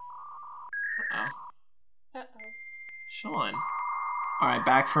 Uh-oh. Sean. All right,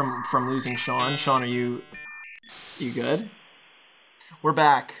 back from losing Sean. Sean, are you good? We're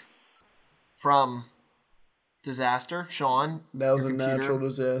back from disaster. Sean, that was a natural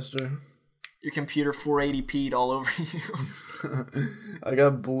disaster. Your computer 480p'd all over you. I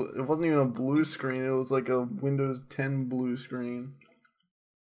got blue. It wasn't even a blue screen. It was like a Windows 10 blue screen.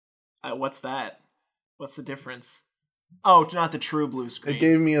 What's that? What's the difference? Oh, not the true blue screen. It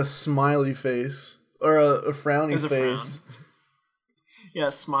gave me a smiley face. Or a frowny face. Frown. Yeah,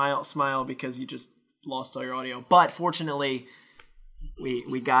 smile because you just lost all your audio. But fortunately,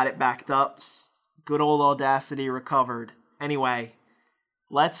 we got it backed up. Good old Audacity recovered. Anyway,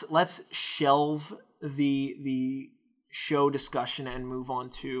 let's shelve the show discussion and move on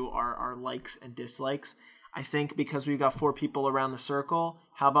to our likes and dislikes. I think because we've got 4 people around the circle,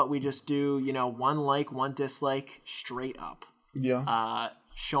 how about we just do, 1 like, 1 dislike straight up? Yeah.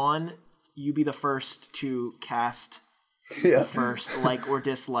 Sean, you be the first to cast the first like or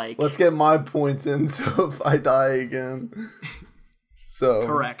dislike. Let's get my points in, so if I die again. So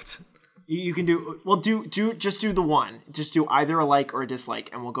correct. You can just do the one. Just do either a like or a dislike,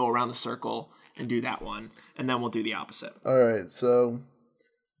 and we'll go around the circle and do that one, and then we'll do the opposite. All right. So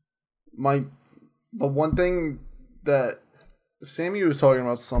the one thing that Sammy was talking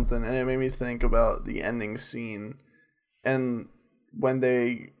about something, and it made me think about the ending scene, and when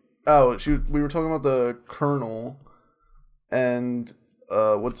we were talking about the Colonel and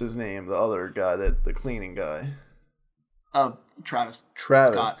what's his name, the other guy, the cleaning guy. Travis.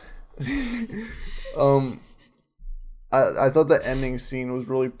 Scott. I thought the ending scene was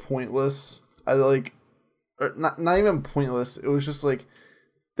really pointless. Not even pointless. It was just like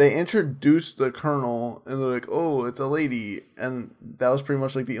they introduced the Colonel and they're like, oh, it's a lady, and that was pretty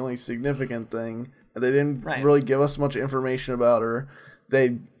much like the only significant thing. And they didn't really give us much information about her.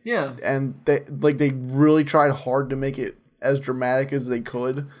 They really tried hard to make it as dramatic as they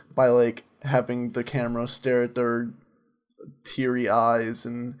could by like having the camera stare at their teary eyes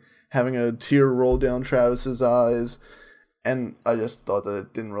and having a tear roll down Travis's eyes, and I just thought that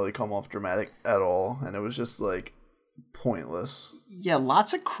it didn't really come off dramatic at all, and it was just like pointless. Yeah,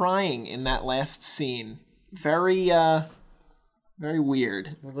 lots of crying in that last scene. Very very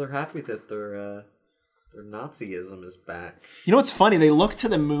weird. Well, they're happy that their Nazism is back. You know what's funny? They look to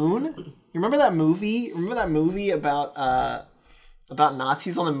the moon. You remember that movie? Remember that movie about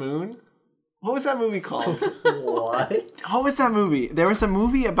Nazis on the moon? What was that movie called? What? What was that movie? There was a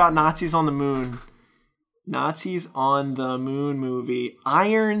movie about Nazis on the moon. Nazis on the Moon movie.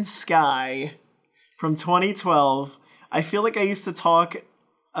 Iron Sky from 2012. I feel like I used to talk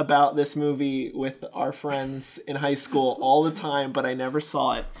about this movie with our friends in high school all the time, but I never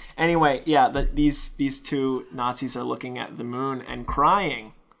saw it. Anyway, yeah, these 2 Nazis are looking at the moon and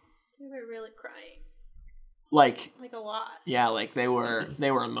crying. were really crying. Like a lot. Yeah, like they were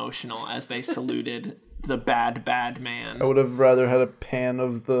emotional as they saluted the bad man. I would have rather had a pan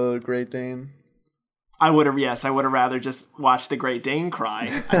of the Great Dane. I would have rather just watched the Great Dane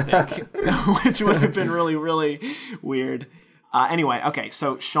cry, I think, which would have been really, really weird. Anyway, okay,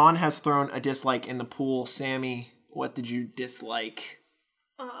 so Sean has thrown a dislike in the pool. Sammy, what did you dislike?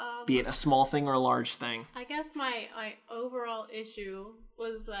 Be it a small thing or a large thing. I guess my overall issue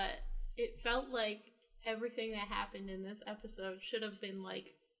was that it felt like everything that happened in this episode should have been like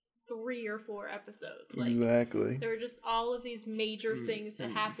 3 or 4 episodes. Like, exactly. There were just all of these major things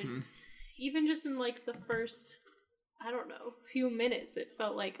that happened. Even just in like the first, I don't know, few minutes, it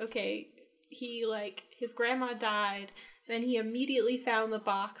felt like, okay, his grandma died. Then he immediately found the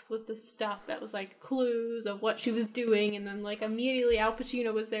box with the stuff that was like clues of what she was doing, and then like immediately Al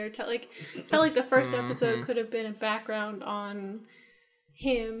Pacino was there. Felt like the first episode could have been a background on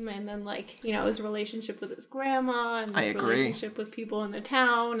him, and then like, you know, his relationship with his grandma and his relationship with people in the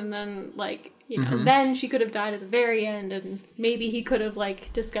town, and then like, you know, then she could have died at the very end, and maybe he could have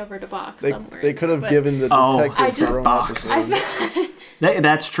like discovered a box somewhere. They could have given the detective her own episode.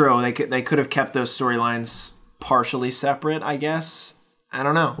 That's true. They could have kept those storylines partially separate, I guess. I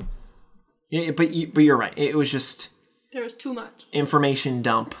don't know. Yeah, but you're right. It was just there was too much information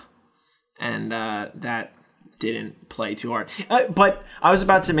dump, and that didn't play too hard. But I was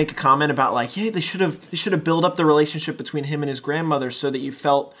about to make a comment about like, yeah, they should have built up the relationship between him and his grandmother so that you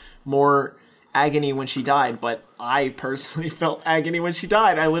felt more agony when she died. But I personally felt agony when she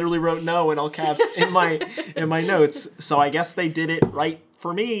died. I literally wrote no in all caps in my notes. So I guess they did it right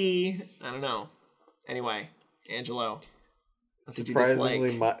for me. I don't know. Anyway, Angelo,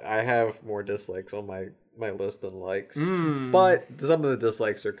 surprisingly, I have more dislikes on my list than likes. But some of the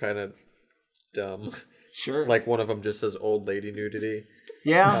dislikes are kind of dumb. Sure. Like one of them just says old lady nudity.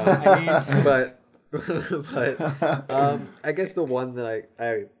 Yeah, I mean, but I guess the one that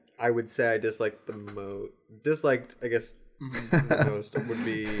I would say I disliked the most, the most would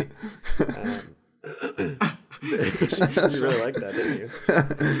be. You really like that, didn't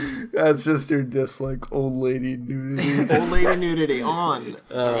you? That's just your dislike, old lady nudity. Old lady nudity on.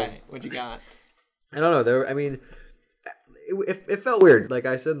 All right, what you got? I don't know. It felt weird. Like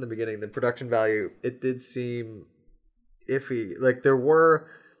I said in the beginning, the production value, it did seem iffy. Like there were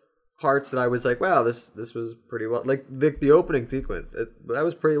parts that I was like, wow, this was pretty well. Like the opening sequence, that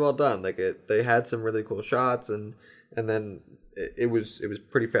was pretty well done. Like they had some really cool shots, and then it was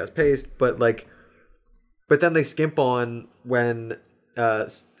pretty fast paced. But then they skimp on when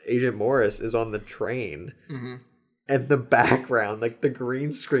Agent Morris is on the train. Mm-hmm. And the background, like the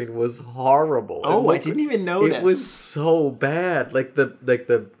green screen, was horrible. Oh, I didn't even notice. It was so bad. Like the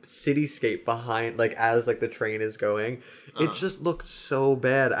cityscape behind, like as like the train is going, it just looked so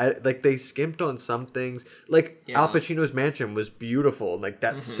bad. They skimped on some things. Like Al Pacino's mansion was beautiful. Like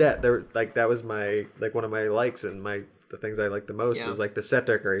that set, there, like that was my one of my likes, and the things I liked the most was like the set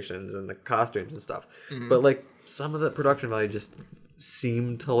decorations and the costumes and stuff. Mm-hmm. But like some of the production value just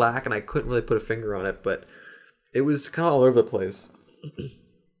seemed to lack, and I couldn't really put a finger on it, but. It was kind of all over the place.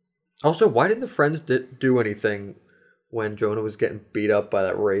 Also, why didn't the friends do anything when Jonah was getting beat up by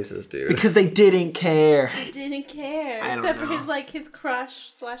that racist dude? Because they didn't care. They didn't care. Except for his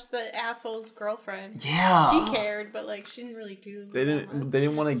crush / the asshole's girlfriend. Yeah. She cared, but like she didn't really do. They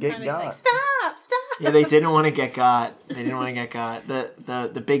didn't want to get got. Like, stop! Yeah, they didn't want to get got.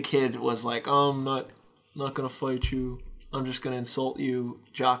 The big kid was like, "Oh, I'm not gonna fight you. I'm just gonna insult you,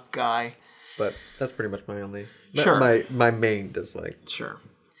 jock guy." But that's pretty much my only. Sure. My main dislike. Sure.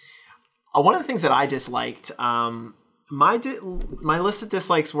 One of the things that I disliked, my list of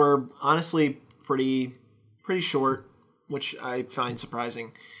dislikes were honestly pretty short, which I find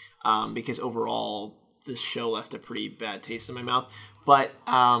surprising, because overall this show left a pretty bad taste in my mouth. But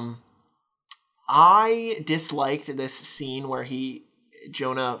I disliked this scene where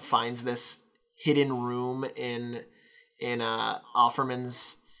Jonah finds this hidden room in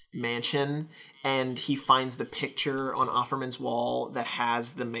Offerman's mansion, and he finds the picture on Offerman's wall that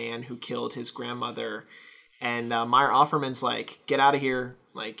has the man who killed his grandmother, and Meyer Offerman's like, get out of here,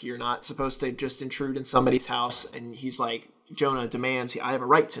 like you're not supposed to just intrude in somebody's house. And he's like, Jonah demands, I have a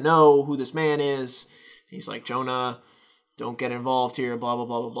right to know who this man is. And he's like, Jonah, don't get involved here, blah blah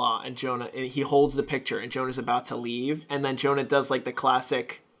blah blah blah. And he holds the picture, and Jonah's about to leave, and then Jonah does like the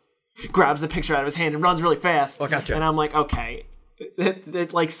classic, grabs the picture out of his hand and runs really fast. Oh, gotcha. And I'm like, okay,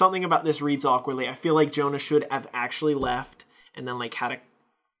 like something about this reads awkwardly. I feel like Jonah should have actually left and then like had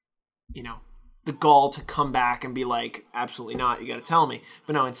the gall to come back and be like, absolutely not, you got to tell me.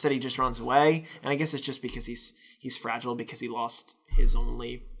 But no, instead he just runs away. And I guess it's just because he's fragile, because he lost his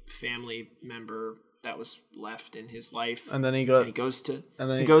only family member that was left in his life. And then he goes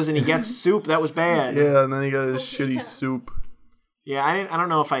and he gets soup that was bad. Yeah, and then he got his shitty soup. Yeah, I don't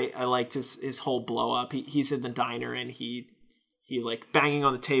know if I liked his whole blow up. He's in the diner and he like banging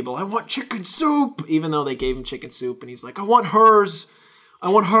on the table. I want chicken soup, even though they gave him chicken soup, and he's like, I want hers.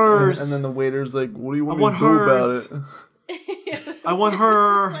 And then the waiter's like, what do you want me to do about it? I want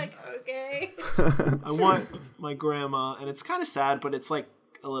her. Just like, okay. I want my grandma, and it's kind of sad, but it's like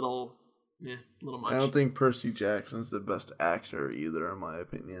a little much. I don't think Percy Jackson's the best actor either, in my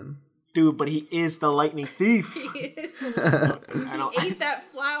opinion. Dude, but he is the lightning thief. He is the He ate that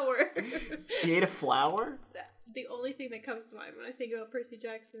flower. He ate a flower? The only thing that comes to mind when I think about Percy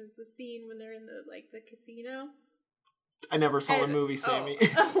Jackson is the scene when they're in the casino. I never saw the movie, Sammy.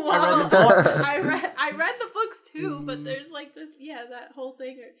 Well, I read the books. I read the books too, but there's like this, that whole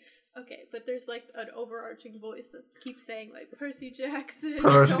thing. Okay, but there's like an overarching voice that keeps saying like Percy Jackson ate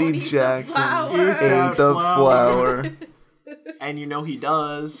the flower. And you know he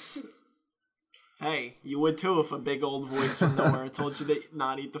does. Hey, you would too if a big old voice from nowhere told you to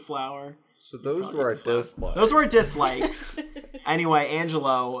not eat the flower. So those were our dislikes. Those were dislikes. Anyway,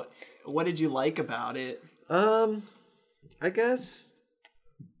 Angelo, what did you like about it? I guess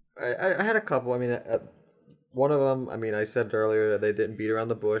I had a couple. I mean, one of them, I mean, I said earlier that they didn't beat around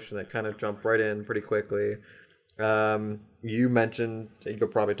the bush and they kind of jumped right in pretty quickly. You mentioned, you could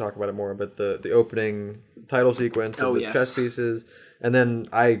probably talk about it more, but the opening title sequence of the chess pieces. And then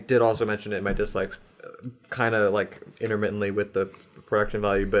I did also mention it in my dislikes, kind of like intermittently with the production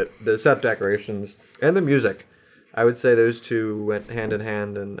value, but the set decorations and the music. I would say those two went hand in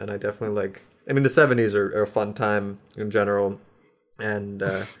hand, and I definitely like... I mean, the 70s are a fun time in general, and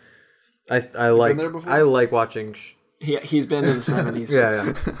I like watching... He's been in the 70s.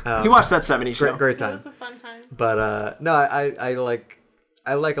 Yeah. He watched that 70s show. Great time. It was a fun time. But no, I like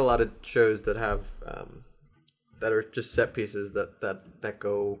a lot of shows that have that are just set pieces that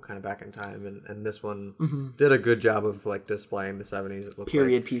go kind of back in time, and this one did a good job of like displaying the 70s. It looked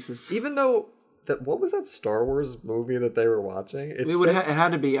period like. Pieces. Even though what was that Star Wars movie that they were watching? It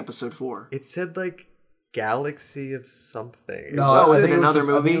had to be episode 4. It said like Galaxy of something. Was it another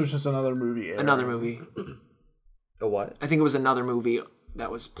movie? I think it was just another movie. Another movie. A what? I think it was another movie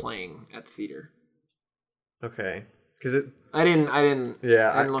that was playing at the theater. Okay, because I didn't.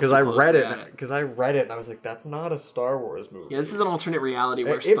 Yeah, because I read it. Because I read it, and I was like, "That's not a Star Wars movie." Yeah, this is an alternate reality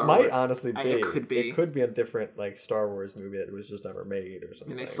where it might honestly be. It could be. It could be a different like Star Wars movie that was just never made or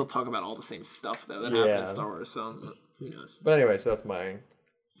something. And they still talk about all the same stuff though that happened in Star Wars. So who knows? But anyway, so that's my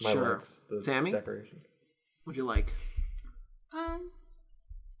sure. likes. The Sammy, decoration. What'd you like? I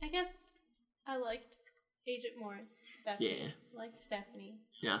guess I liked Agent Morris. Stephanie. Yeah. Liked Stephanie.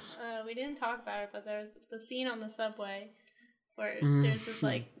 Yes. We didn't talk about it, but there's the scene on the subway where there's this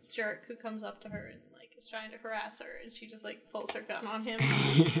like jerk who comes up to her and like is trying to harass her, and she just like pulls her gun on him.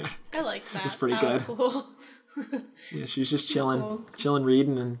 I liked that. It's pretty good. Was cool. Yeah, she's just chilling,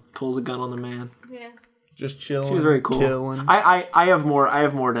 reading, and pulls a gun on the man. Yeah. Just chilling. She's very cool. Killing. I have more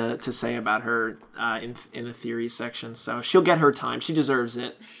to say about her in the theories section. So she'll get her time. She deserves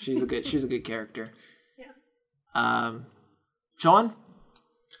it. She's a good character. Sean,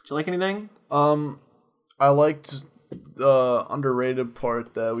 did you like anything? I liked the underrated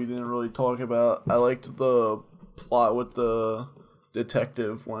part that we didn't really talk about. I liked the plot with the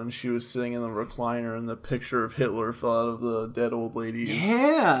detective when she was sitting in the recliner and the picture of Hitler fell out of the dead old lady's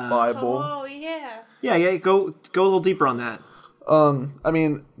Bible. Oh yeah. Yeah. Go a little deeper on that. I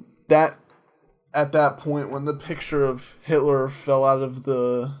mean that at that point when the picture of Hitler fell out of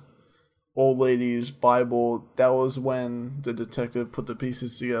the old lady's Bible, that was when the detective put the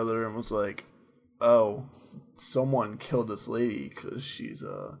pieces together and was like, oh, someone killed this lady because she's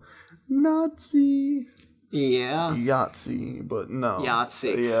a Nazi. Yeah. Yahtzee, but no.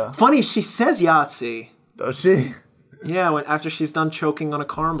 Yahtzee. Yeah. Funny, she says Yahtzee. Does she? Yeah, after she's done choking on a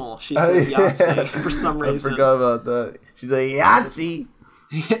caramel, she says Yahtzee for some reason. I forgot about that. She's like, Yahtzee.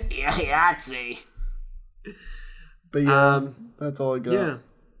 Yahtzee. But yeah, that's all I got. Yeah.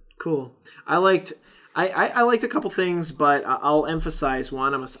 Cool. I liked a couple things, but I'll emphasize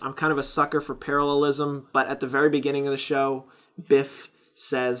one. I'm kind of a sucker for parallelism, but at the very beginning of the show, Biff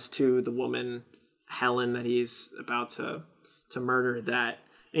says to the woman Helen that he's about to murder that,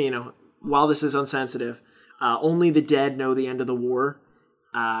 while this is insensitive, only the dead know the end of the war.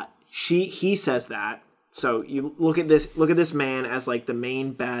 He says that. So you look at this man as like the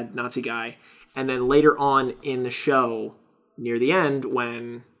main bad Nazi guy, and then later on in the show, near the end,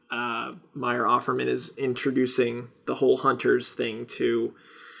 when Meyer Offerman is introducing the whole Hunters thing to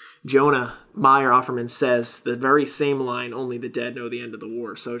Jonah Meyer Offerman says the very same line, only the dead know the end of the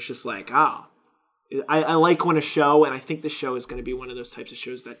war. So it's just like, I like when a show, and I think this show is going to be one of those types of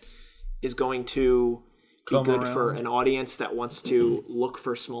shows that is going to be good for an audience that wants to look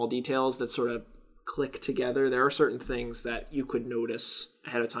for small details that sort of click together. There are certain things that you could notice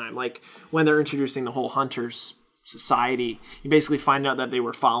ahead of time. Like when they're introducing the whole Hunters Society, you basically find out that they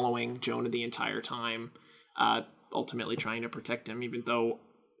were following Jonah the entire time, ultimately trying to protect him, even though,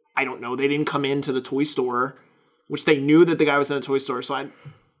 I don't know, they didn't come into the toy store, which they knew that the guy was in the toy store, so I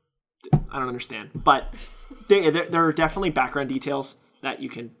don't understand. But there are definitely background details that you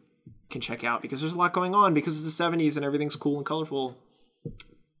can check out because there's a lot going on because it's the 70s and everything's cool and colorful.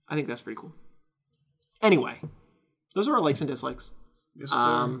 I think that's pretty cool. Anyway, those are our likes and dislikes. Yes,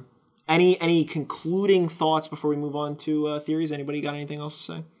 sir. Any concluding thoughts before we move on to theories? Anybody got anything else to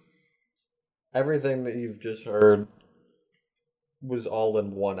say? Everything that you've just heard was all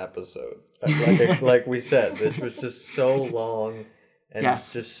in one episode. Like we said, this was just so long and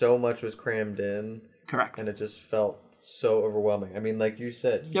just so much was crammed in. Correct. And it just felt so overwhelming. I mean, like you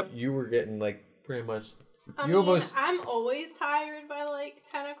said, you were getting like pretty much... I'm always tired by like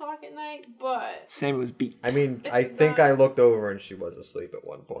 10 o'clock at night, but... Same was beat. I mean, I think I looked over and she was asleep at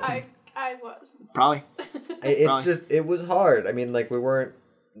one point. I was. Probably. It was hard. I mean, like we weren't...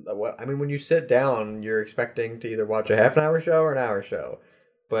 I mean, when you sit down, you're expecting to either watch a half an hour show or an hour show.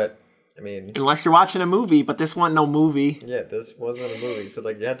 But, I mean... Unless you're watching a movie, but this wasn't no movie. Yeah, this wasn't a movie. So,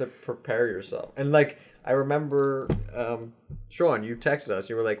 like, you had to prepare yourself. And, like, I remember, Sean, you texted us.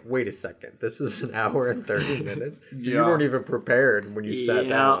 You were like, wait a second. This is an hour and 30 minutes? So you weren't even prepared when you sat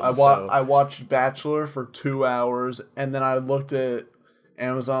down. I watched Bachelor for 2 hours, and then I looked at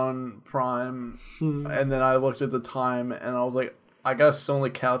Amazon Prime, and then I looked at the time, and I was like, I gotta sit on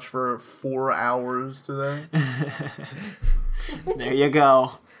the couch for 4 hours today. There you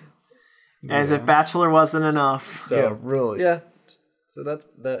go. As if Bachelor wasn't enough. So, yeah, really. Yeah. So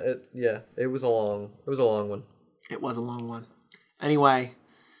it was a long one. It was a long one. Anyway,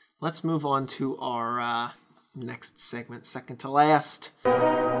 let's move on to our next segment, second to last.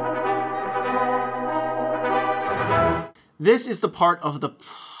 This is the part of the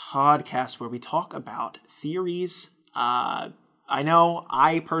podcast where we talk about theories. I know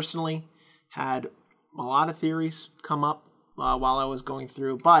I personally had a lot of theories come up while I was going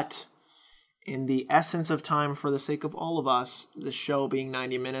through, but in the essence of time, for the sake of all of us, the show being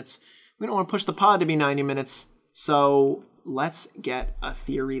 90 minutes, we don't want to push the pod to be 90 minutes. So let's get a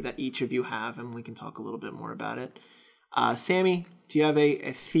theory that each of you have, and we can talk a little bit more about it. Sammy, do you have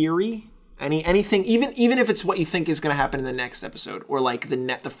a theory? Anything, even if it's what you think is going to happen in the next episode, or like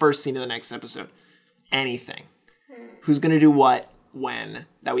the first scene of the next episode? Anything. Who's going to do what, when,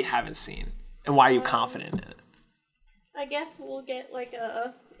 that we haven't seen? And why are you confident in it? I guess we'll get like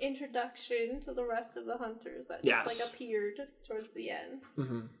a introduction to the rest of the hunters that just like appeared towards the end.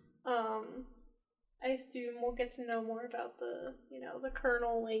 Mm-hmm. I assume we'll get to know more about the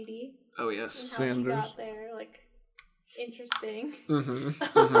colonel lady. Oh yes, and how Sanders. She got there, like interesting. Mm-hmm.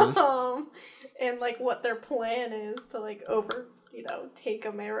 Mm-hmm. And like what their plan is to like take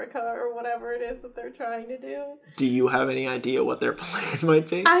America or whatever it is that they're trying to do. Do you have any idea what their plan might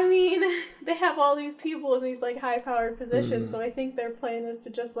be? I mean, they have all these people in these like high-powered positions, so I think their plan is to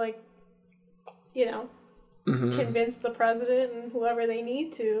just like, convince the president and whoever they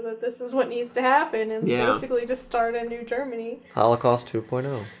need to that this is what needs to happen, and basically just start a new Germany. Holocaust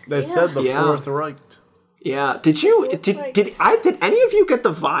 2.0. They said the Fourth Reich. Yeah. Did any of you get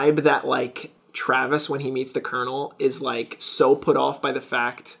the vibe that like Travis, when he meets the colonel, is like so put off by the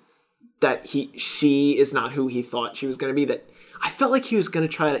fact that she is not who he thought she was going to be, that I felt like he's going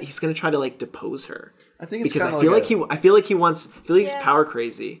to try to like depose her. I think it's because I feel like he's power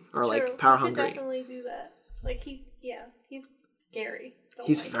crazy or like power hungry. He could definitely do that. Like he's scary.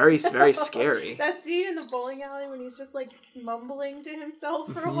 He's very, very scary. That scene in the bowling alley when he's just like mumbling to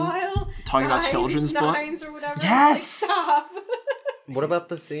himself for a while, talking about children's books or whatever. Yes. Like, stop. What about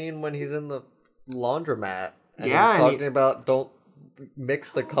the scene when he's in the laundromat and he's talking about don't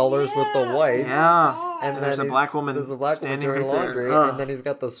mix the colors with the whites? Yeah. And there's a black woman standing doing right laundry, there. And then he's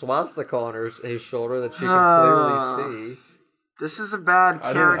got the swastika on his shoulder that she can clearly see. This is a bad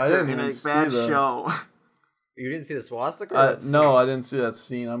character in a bad show. You didn't see the swastika? No, I didn't see that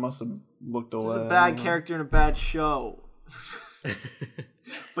scene. I must have looked away. It's a bad character in a bad show.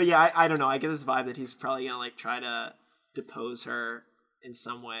 But yeah, I don't know. I get this vibe that he's probably gonna like try to depose her in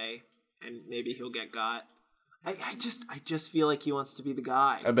some way, and maybe he'll get got. I just feel like he wants to be the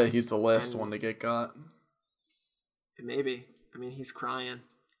guy. I bet he's the last one to get got. Maybe. I mean, he's crying.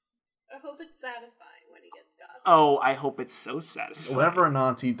 I hope it's satisfying when he gets Scott. Oh, I hope it's so satisfying. Whenever a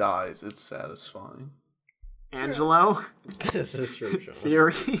Nazi dies, it's satisfying. Angelo? This is true, Sean.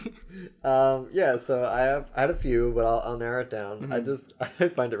 Theory? Yeah, so I had a few, but I'll narrow it down. I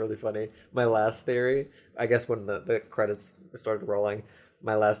find it really funny. My last theory, I guess when the credits started rolling,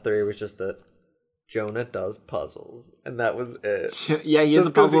 my last theory was just that Jonah does puzzles, and that was it. Yeah, he is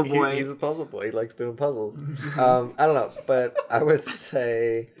a puzzle boy. He's a puzzle boy. He likes doing puzzles. I don't know, but I would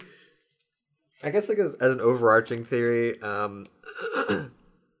say, I guess like as an overarching theory,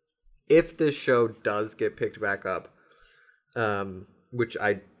 if this show does get picked back up, which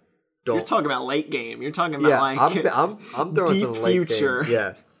I don't. You're talking about late game. You're talking about I'm throwing deep some late future. Game.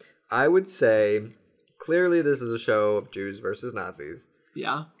 Yeah, I would say clearly this is a show of Jews versus Nazis.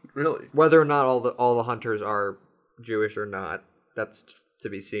 Yeah. Really? Whether or not all the hunters are Jewish or not, that's to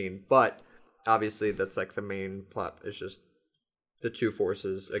be seen. But obviously, that's like the main plot. It's just the two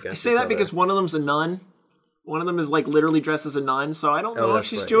forces against. I say that because one of them's a nun. One of them is like literally dressed as a nun, so I don't know if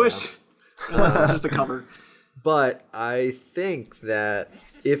she's Jewish. Yeah. Unless it's just a cover. But I think that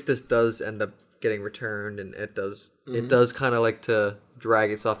if this does end up getting returned, and it does kind of like to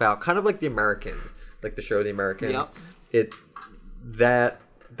drag itself out, kind of like The Americans, like the show The Americans. Yep.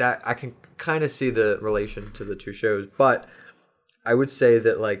 That I can kind of see the relation to the two shows, but I would say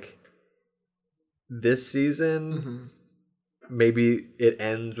that like this season, maybe it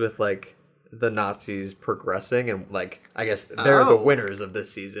ends with like the Nazis progressing, and like I guess they're the winners of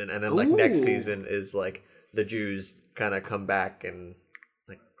this season, and then like next season is like the Jews kind of come back and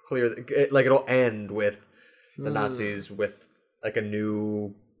like clear, like it'll end with the Nazis with like a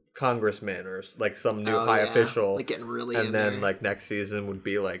new congressman or like some new high official, like getting really and in then there. Like next season would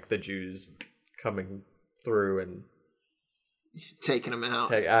be like the Jews coming through and taking them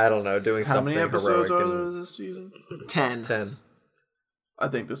out. I don't know, doing something heroic. How many episodes are there this season? 10. I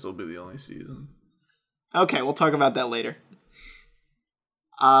think this will be the only season. Okay, we'll talk about that later.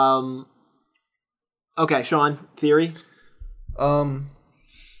 Okay, Sean, theory? Kind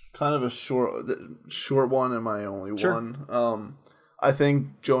of a short one and my only one. I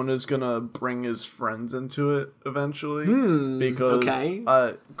think Jonah's gonna bring his friends into it eventually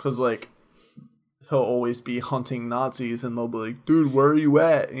because like he'll always be hunting Nazis and they'll be like, dude, where are you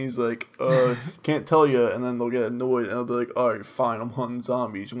at? And he's like, can't tell you. And then they'll get annoyed and they'll be like, all right, fine, I'm hunting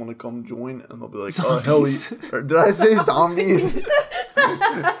zombies. You want to come join? And they'll be like, hell yeah. Did I say zombies?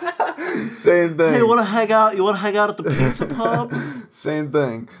 Same thing. Hey, you want to hang out? You want to hang out at the pizza pub? Same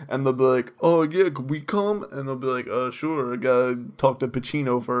thing. And they'll be like, oh yeah, could we come? And they'll be like, sure, I gotta talk to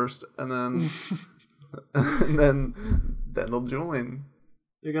Pacino first. And then and then they'll join.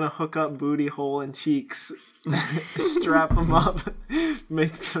 You're gonna hook up booty hole and cheeks, strap them up,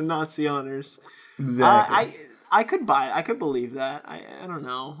 make them Nazi honors. Exactly. I could buy it. I could believe that. I don't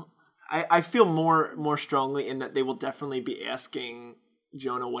know. I feel more strongly in that they will definitely be asking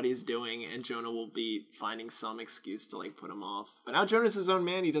Jonah what he's doing, and Jonah will be finding some excuse to like put him off. But now Jonah's his own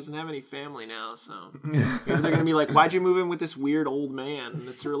man. He doesn't have any family now, so maybe they're gonna be like, "Why'd you move in with this weird old man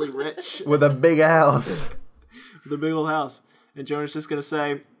that's really rich with a big house, with a big old house?" And Jonah's just gonna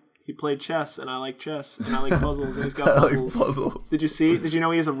say, "He played chess, and I like chess, and I like puzzles, and he's got puzzles." Like puzzles. Did you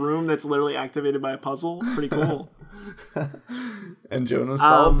know he has a room that's literally activated by a puzzle? Pretty cool. And Jonah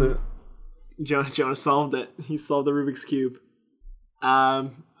solved it. Jonah solved it. He solved the Rubik's Cube.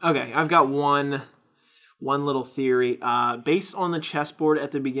 Okay, I've got one little theory. Based on the chessboard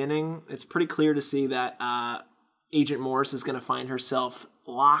at the beginning, it's pretty clear to see that Agent Morse is going to find herself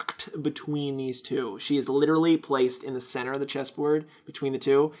locked between these two. She is literally placed in the center of the chessboard between the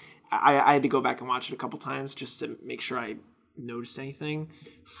two. I had to go back and watch it a couple times just to make sure I noticed anything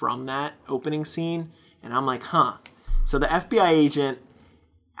from that opening scene. And I'm like, huh. So the FBI agent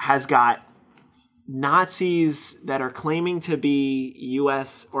has got Nazis that are claiming to be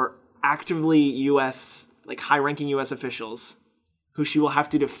U.S. or actively U.S., like high-ranking U.S. officials who she will have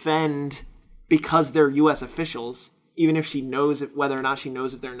to defend because they're U.S. officials, even if she knows whether or not she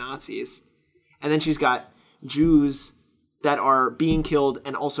knows if they're Nazis. And then she's got Jews that are being killed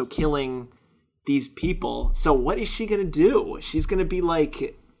and also killing these people. So what is she going to do? She's going to be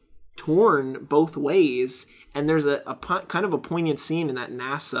like torn both ways. And there's a kind of a poignant scene in that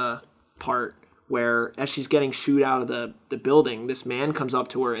NASA part where as she's getting shooed out of the building, this man comes up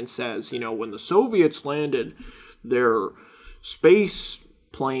to her and says, when the Soviets landed their space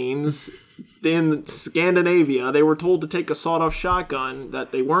planes in Scandinavia, they were told to take a sawed-off shotgun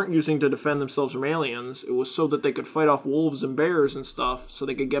that they weren't using to defend themselves from aliens. It was so that they could fight off wolves and bears and stuff so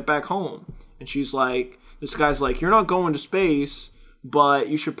they could get back home. And she's like, this guy's like, you're not going to space, but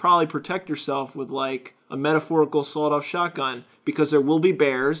you should probably protect yourself with like a metaphorical sawed-off shotgun because there will be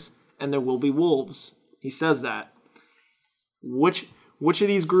bears and there will be wolves. He says that. Which of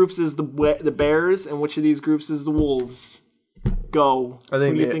these groups is the bears, and which of these groups is the wolves? Go. I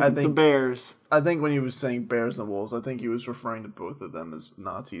think the bears. I think when he was saying bears and wolves, I think he was referring to both of them as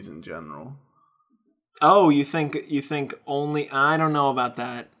Nazis in general. Oh, you think only? I don't know about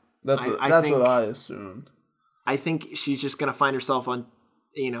that. That's what I assumed. I think she's just gonna find herself on,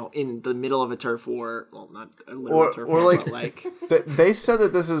 in the middle of a turf war. Well, not a literal turf war, but like they said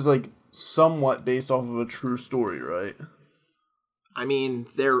that this is like somewhat based off of a true story, right? I mean,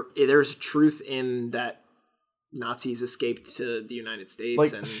 there's truth in that. Nazis escaped to the United States.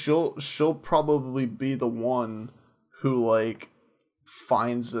 Like, and she'll probably be the one who, like,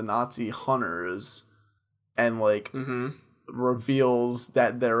 finds the Nazi hunters and, like, reveals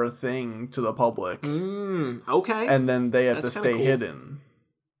that they're a thing to the public. Okay. And then they have to stay hidden.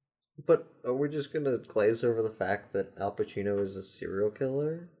 But are we just going to glaze over the fact that Al Pacino is a serial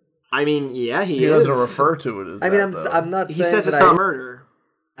killer? I mean, yeah, he is. He doesn't refer to it as I'm not saying he says it's not murder.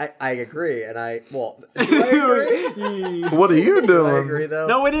 I agree, and do I agree? What are you doing? I agree, though.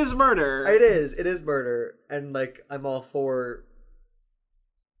 No, it is murder. It is murder, and like I'm all for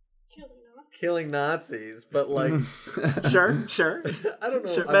killing Nazis, but like sure. I don't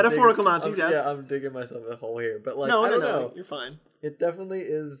know. Sure. Metaphorical Nazis, yes. Yeah, I'm digging myself a hole here, but like no, I don't know. You're fine. It definitely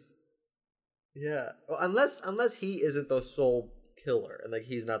is. Yeah, well, unless he isn't the sole killer, and like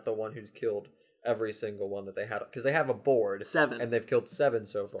he's not the one who's killed every single one that they had, because they have a board 7 and they've killed 7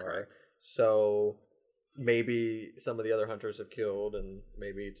 so far. Correct. So maybe some of the other hunters have killed, and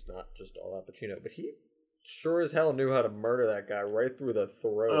maybe it's not just all Al Pacino, but he sure as hell knew how to murder that guy right through the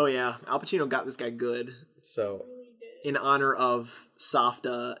throat. Oh yeah, Al Pacino got this guy good. So in honor of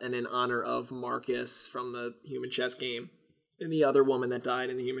Safta and in honor of Marcus from the Human Chess Game and the other woman that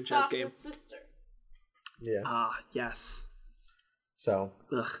died in the Human Chess Game. Sister. Yeah. Ah, yes. So.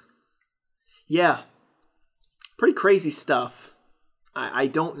 Ugh. Yeah, pretty crazy stuff. I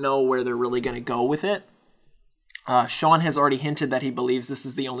don't know where they're really going to go with it. Sean has already hinted that he believes this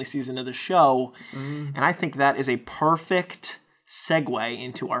is the only season of the show, and I think that is a perfect segue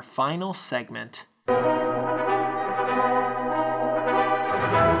into our final segment.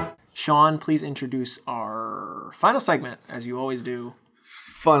 Sean, please introduce our final segment, as you always do.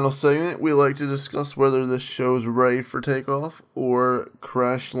 Final segment, we like to discuss whether this show's ready for takeoff or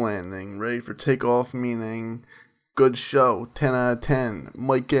crash landing. Ready for takeoff meaning good show, 10 out of 10,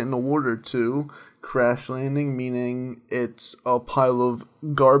 might get an award or 2. Crash landing meaning it's a pile of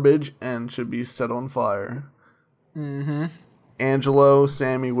garbage and should be set on fire. Angelo,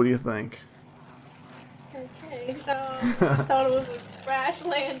 Sammy, what do you think? Okay, I thought it was a crash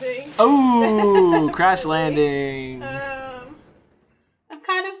landing. Oh, crash landing. I'm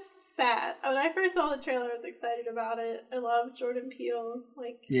kind of sad. When I first saw the trailer, I was excited about it. I love Jordan Peele.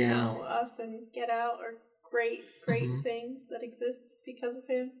 Us and Get Out are great things that exist because of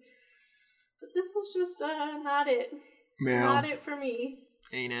him. But this was just not it. Yeah. Not it for me.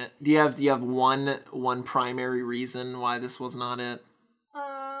 Ain't it? Do you have one primary reason why this was not it?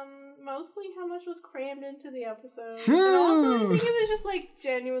 Mostly how much was crammed into the episode. And also I think it was just like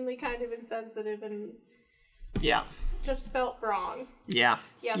genuinely kind of insensitive and just felt wrong. Yeah.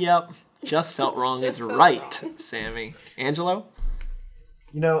 Yep. Just felt wrong is right, wrong. Sammy. Angelo?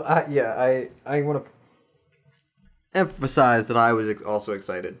 I want to emphasize that I was also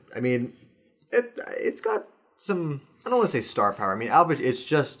excited. I mean, it's got some, I don't want to say star power. I mean, it's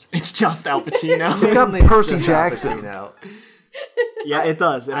just Al Pacino. It's got Percy Jackson. Yeah, it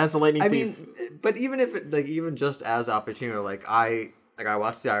does. It has the lightning thief. I mean, but even if it, even just as Al Pacino, I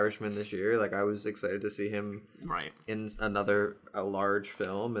watched The Irishman this year. I was excited to see him in a large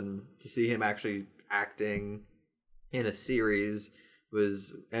film, and to see him actually acting in a series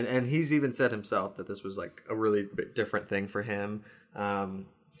was, and he's even said himself that this was a really different thing for him.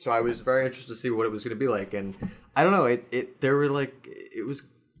 So I was very interested to see what it was going to be like, and I don't know. It was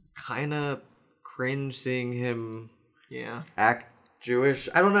kind of cringe seeing him act Jewish.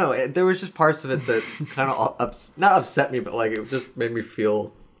 I don't know. There was just parts of it that kind of not upset me, but it just made me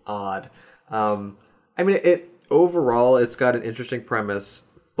feel odd. I mean, overall it's got an interesting premise,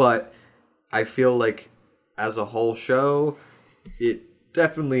 but I feel like as a whole show, it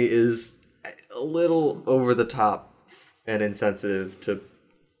definitely is a little over the top and insensitive to,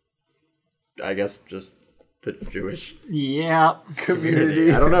 I guess, just the Jewish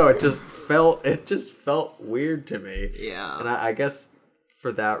community. I don't know. It just felt weird to me. Yeah. And I guess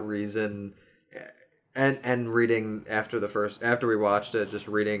for that reason, and reading after we watched it, just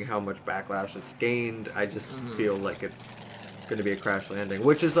reading how much backlash it's gained, I just feel like it's going to be a crash landing,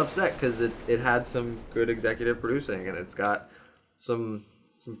 which is upset because it had some good executive producing and it's got some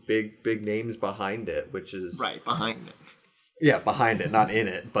big names behind it, which is right behind it. Yeah, behind it, not in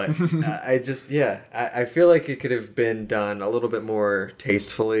it. But I feel like it could have been done a little bit more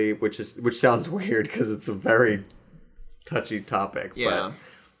tastefully, which sounds weird because it's a very touchy topic. Yeah,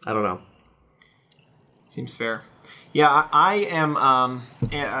 but I don't know. Seems fair. Yeah, I am. I'm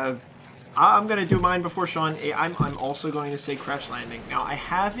gonna do mine before Sean. I'm also going to say Crash Landing. Now, I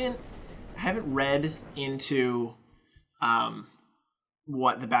haven't read into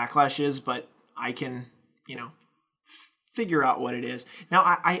what the backlash is, but I can figure out what it is. Now,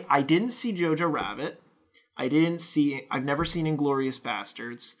 I didn't see Jojo Rabbit. I've never seen Inglourious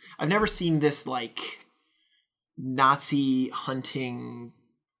Bastards. I've never seen this like Nazi hunting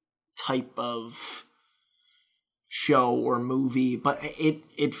type of show or movie, but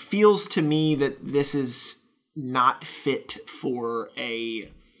it feels to me that this is not fit for a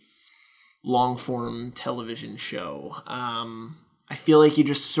long form television show. I feel like you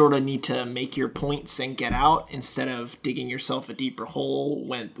just sort of need to make your points and get out instead of digging yourself a deeper hole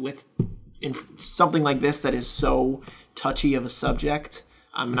with something like this that is so touchy of a subject.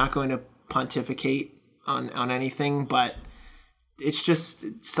 I'm not going to pontificate on anything, but it's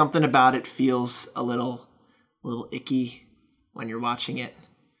just something about it feels a little icky when you're watching it.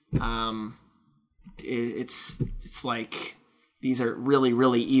 It's like these are really,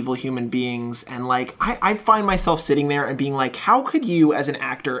 really evil human beings. And like, I find myself sitting there and being like, how could you as an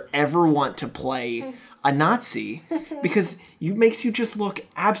actor ever want to play a Nazi? Because it makes you just look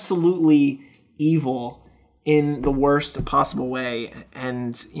absolutely evil in the worst possible way.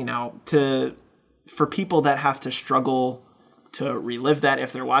 And, for people that have to struggle to relive that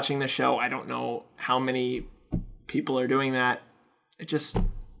if they're watching the show, I don't know how many people are doing that. It just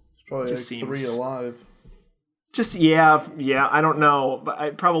probably just like seems 3 alive. Just yeah, I don't know,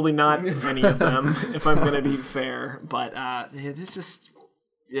 but probably not any of them if I'm gonna be fair. But this just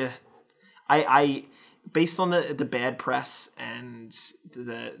I based on the bad press and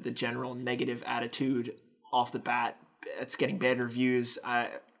the general negative attitude off the bat, it's getting bad reviews.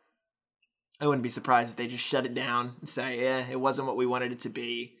 I wouldn't be surprised if they just shut it down and say, it wasn't what we wanted it to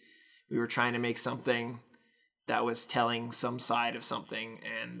be. We were trying to make something that was telling some side of something,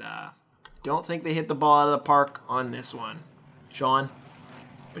 and don't think they hit the ball out of the park on this one. Sean,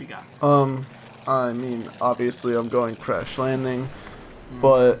 what do you got? I mean, obviously I'm going Crash Landing,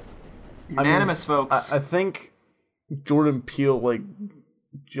 but unanimous, folks. I think Jordan Peele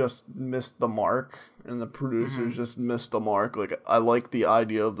just missed the mark, and the producers just missed the mark. Like, I like the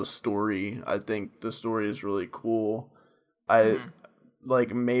idea of the story. I think the story is really cool.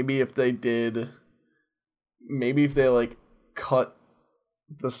 Maybe if they cut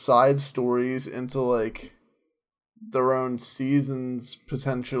the side stories into their own seasons,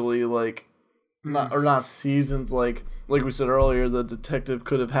 potentially, not seasons, like we said earlier, the detective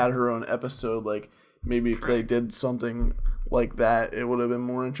could have had her own episode. Maybe if they did something like that, it would have been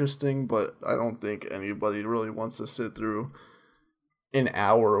more interesting. But I don't think anybody really wants to sit through an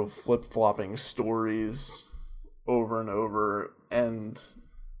hour of flip-flopping stories over and over. And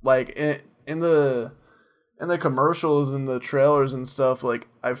in the commercials and the trailers and stuff,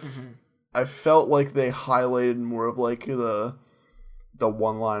 I felt like they highlighted more of the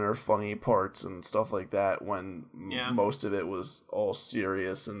one-liner funny parts and stuff like that, when most of it was all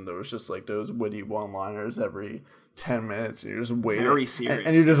serious, and there was just those witty one-liners every 10 minutes, and you're just waiting. Very serious.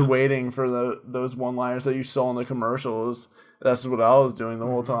 And you're just waiting for those one-liners that you saw in the commercials. That's what I was doing the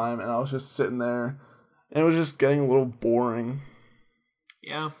whole time, and I was just sitting there, and it was just getting a little boring.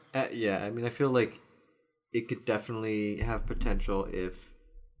 Yeah. I mean, I feel like it could definitely have potential if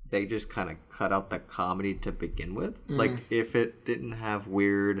they just kind of cut out the comedy to begin with. If it didn't have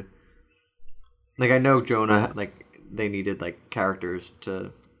weird... I know Jonah, they needed, characters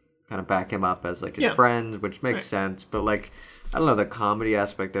to kind of back him up as, his friends, which makes sense. But, I don't know, the comedy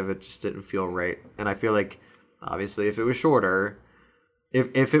aspect of it just didn't feel right. And I feel like, obviously, if it was shorter...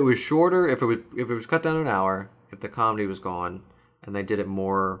 If it was shorter, if it was cut down to an hour, if the comedy was gone, and they did it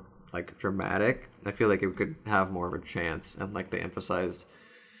more, dramatic, I feel like it could have more of a chance. And, they emphasized...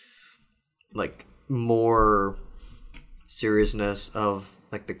 more seriousness of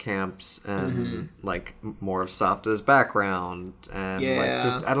the camps and more of Safta's background and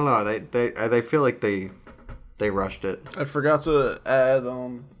just I don't know, they feel like they rushed it. I forgot to add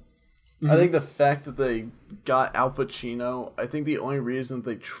I think the fact that they got Al Pacino, I think the only reason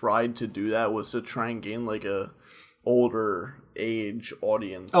they tried to do that was to try and gain a older age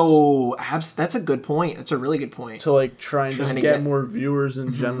audience. Oh, that's a good point. That's a really good point. To try and just get more viewers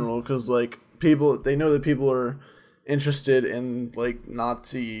in general, because people, they know that people are interested in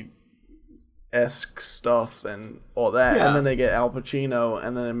Nazi esque stuff and all that, and then they get Al Pacino,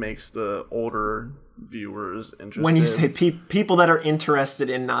 and then it makes the older viewers interested. When you say people that are interested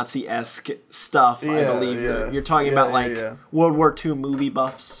in Nazi-esque stuff, I believe you're talking about World War II movie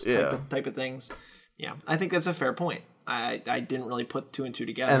buffs type of things. Yeah, I think that's a fair point. I didn't really put 2 and 2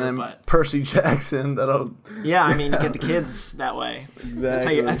 together. And then but Percy Jackson. Yeah, I mean, you get the kids that way.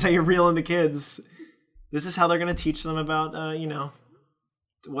 Exactly. That's how you're reeling the kids. This is how they're going to teach them about,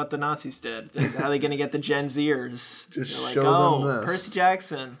 what the Nazis did. That's how they're going to get the Gen Zers. Just they're like, show them this. Percy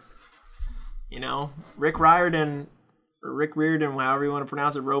Jackson. Rick Riordan, however you want to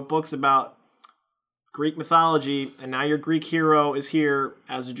pronounce it, wrote books about Greek mythology, and now your Greek hero is here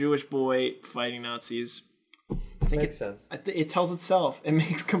as a Jewish boy fighting Nazis. I think Makes sense. It tells itself. It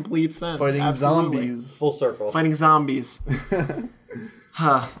makes complete sense. Fighting Absolutely. zombies. Full circle. Fighting zombies.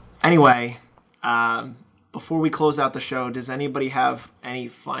 Anyway, before we close out the show, does anybody have any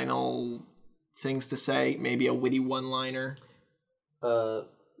final things to say? Maybe a witty one-liner?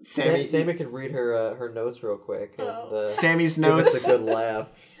 Sammy can read her notes real quick. And, Sammy's notes. Give us a good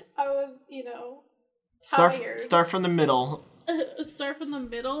laugh. I was, tired. Start from the middle. Start from the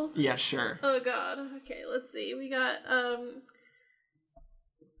middle? Yeah, sure. Oh, God. Okay, let's see. We got,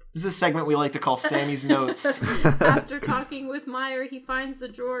 This is a segment we like to call Sammy's Notes. After talking with Meyer, he finds the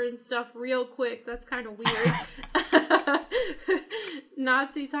drawer and stuff real quick. That's kind of weird.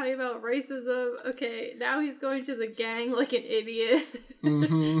 Nazi talking about racism. Okay, now he's going to the gang like an idiot.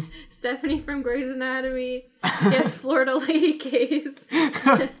 Mm-hmm. Stephanie from Grey's Anatomy gets Florida lady case.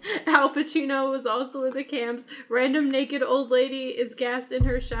 Al Pacino was also in the camps. Random naked old lady is gassed in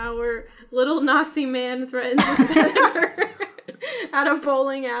her shower. Little Nazi man threatens a senator at a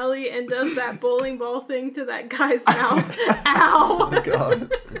bowling alley and does that bowling ball thing to that guy's mouth. Ow! Oh my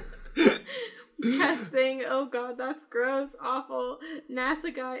God. Chest thing. Oh God, that's gross. Awful.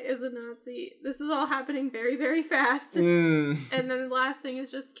 NASA guy is a Nazi. This is all happening very, very fast. And then the last thing is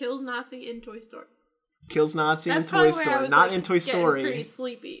just kills Nazi in Toy Story. Kills Nazi in Toy Story. Not in Toy Story. Pretty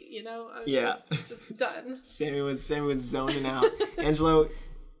sleepy, I was just done. Sammy was zoning out. Angelo, you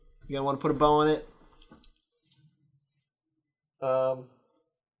gonna want to put a bow on it?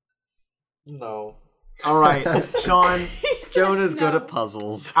 No. All right, Sean. Jonah's good at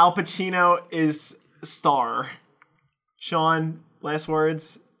puzzles. Al Pacino is star. Sean, last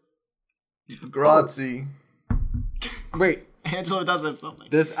words. Grazie. Wait. Angelo does have something.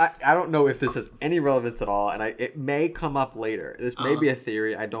 This I don't know if this has any relevance at all, and it may come up later. This may be a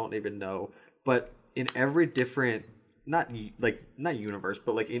theory. I don't even know. But in every different, not universe,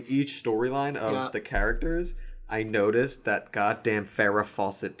 but like in each storyline of the characters, I noticed that goddamn Farrah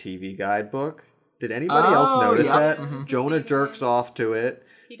Fawcett TV guidebook. Did anybody else notice that? Mm-hmm. Jonah jerks off to it.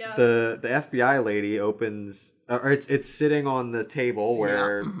 He does. The FBI lady opens, or it's sitting on the table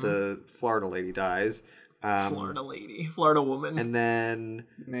where the Florida lady dies. Florida woman. And then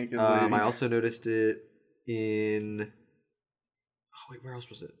Naked lady. I also noticed it in. Oh wait, where else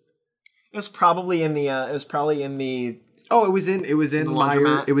was it? It was probably in the. Oh, it was in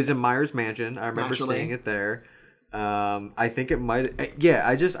Myers. It was in Myers Mansion. I remember seeing it there. I think it might.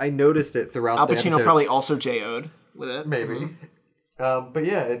 Yeah, I noticed it throughout. Al the Pacino episode. probably also J.O.'d with it. Maybe. But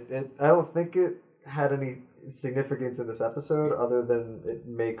yeah, I don't think it had any significance in this episode, other than it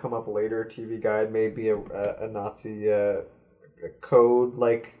may come up later. TV Guide may be a Nazi a code.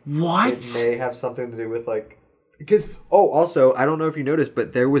 Like what? It may have something to do with because also I don't know if you noticed,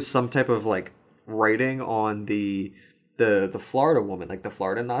 but there was some type of writing on the Florida woman, like the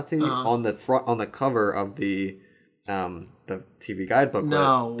Florida Nazi, on the front on the cover of the TV Guide booklet.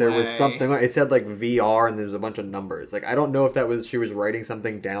 No there way. was something. It said VR, and there's a bunch of numbers. I don't know if she was writing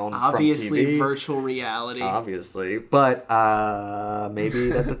something down. Obviously, from TV. virtual reality. Obviously, but maybe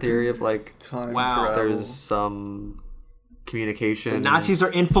that's a theory of time wow. travel. There's some communication. The Nazis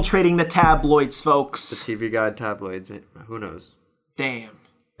are infiltrating the tabloids, folks. The TV Guide tabloids. Who knows? Damn.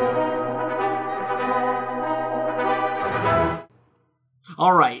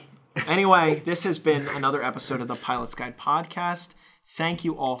 All right. Anyway, this has been another episode of the Pilot's Guide podcast. Thank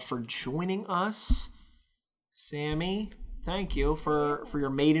you all for joining us. Sammy, thank you for your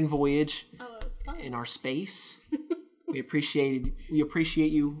maiden voyage in our space. We appreciate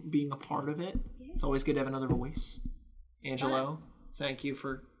you being a part of it. Yeah. It's always good to have another voice. Angelo, thank you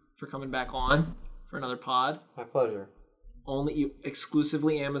for coming back on for another pod. My pleasure. Only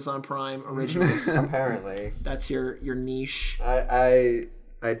exclusively Amazon Prime originals. Apparently. That's your niche.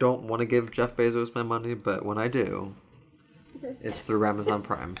 I don't want to give Jeff Bezos my money, but when I do, it's through Amazon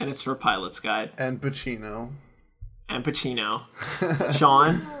Prime. And it's for Pilot's Guide. And Pacino.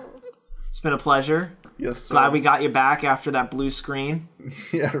 Sean, it's been a pleasure. Yes, sir. Glad we got you back after that blue screen.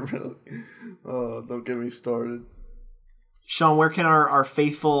 Yeah, really. Don't get me started. Sean, where can our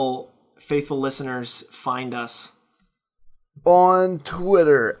faithful listeners find us? On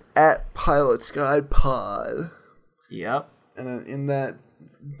Twitter at Pilots Guide Pod. Yep. And then in that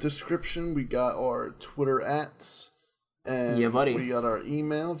description, we got our Twitter @. And yeah, buddy. We got our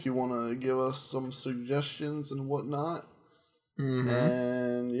email if you want to give us some suggestions and whatnot. Mm-hmm.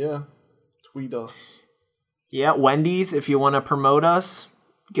 And yeah, tweet us. Yeah, Wendy's, if you want to promote us,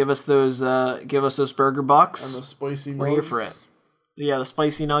 give us those burger bucks. And the spicy nugs. We're here for it. Yeah, the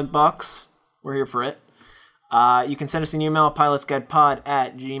spicy nug bucks. We're here for it. You can send us an email at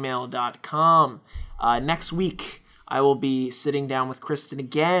pilotsguidepod@gmail.com. Next week, I will be sitting down with Kristen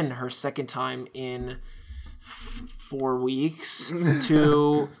again, her second time in 4 weeks,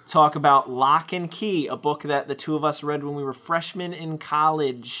 to talk about Lock and Key, a book that the two of us read when we were freshmen in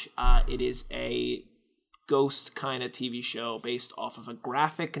college. It is a ghost kind of TV show based off of a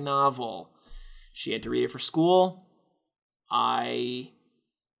graphic novel. She had to read it for school. I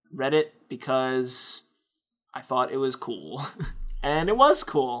read it because I thought it was cool. And it was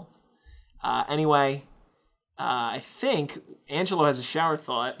cool. Anyway, I think Angelo has a shower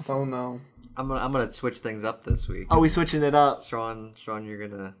thought. Oh no. I'm gonna switch things up this week. Oh, we switching it up. Sean,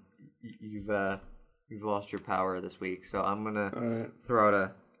 you've lost your power this week, so I'm gonna throw out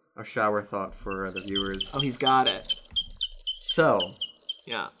a shower thought for the viewers. Oh, he's got it. So,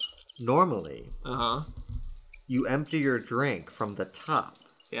 yeah. Normally, you empty your drink from the top.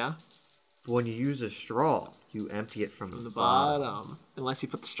 Yeah. But when you use a straw, you empty it from the bottom. Unless you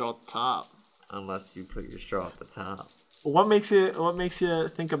put the straw at the top. Unless you put your straw at the top. What makes you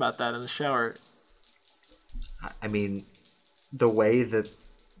think about that in the shower? I mean, the way that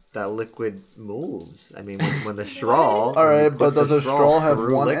liquid moves. I mean, when the straw... All right, but does a straw have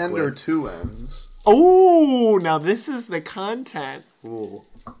one end or two ends? Oh, now this is the content. Ooh.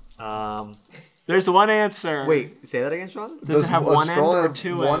 There's one answer. Wait, say that again, Sean? Does it have one end or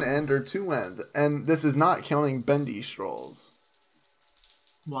two ends? One end or two ends. And this is not counting bendy straws.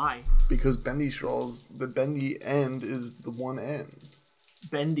 Why? Because bendy straws, the bendy end is the one end.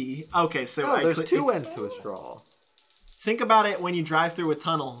 Bendy. Okay, so... No, there's two ends to a straw. Think about it when you drive through a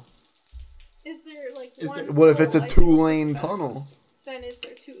tunnel. Is there one what if it's a 2-lane tunnel? Then is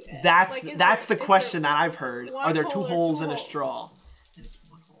there two ends? That's the question that I've heard. Are there two holes in a straw?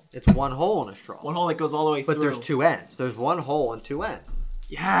 It's one hole in a straw. One hole that goes all the way through. But there's two ends. There's one hole and two ends.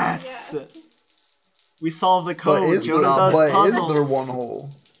 Yes! We solved the code. But is there one hole?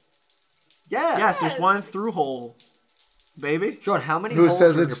 Yeah. Yes, there's one through hole. Baby? Sean, how many holes are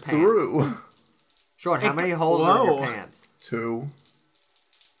in your pants? Who says it's through? Sean, how many holes are in your pants? 2.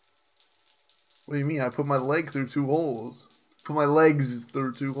 What do you mean? I put my leg through 2 holes. Put my legs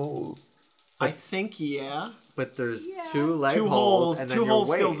through 2 holes. I think, yeah. But there's 2 leg holes and then 2 your holes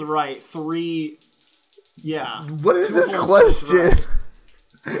waist. feels right. 3, yeah. What is this question?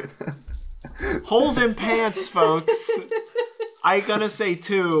 Holes in pants, folks. I'm gonna say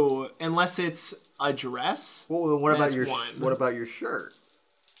 2, unless it's a dress. Well, what about your what about your shirt?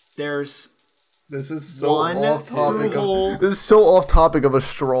 There's this is so off topic. This is so off topic of a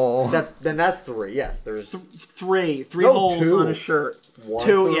straw. Then that's 3. Yes, there's 3 holes 2. on a shirt.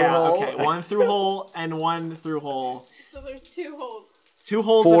 2, yeah, hole. okay. 1 through hole and 1 through hole. So there's 2 holes. 2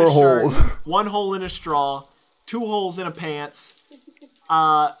 holes 4 in a shirt. holes. 1 hole in a straw. 2 holes in a pants.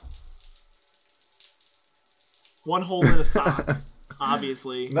 1 hole in a sock.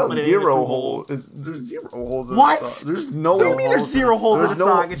 Obviously. No, but 0 holes. There's 0 holes in what? a sock. There's no What do you mean there's 0 holes in a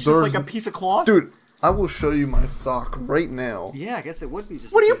sock? It's just like a piece of cloth? Dude, I will show you my sock right now. Yeah, I guess it would be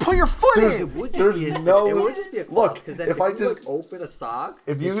just. What do you put your foot in? It would just There's be no. It would just be a cloth, look, then if I just open a sock,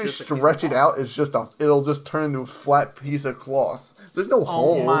 if you stretch it out, it's just it'll just turn into a flat piece of cloth. There's no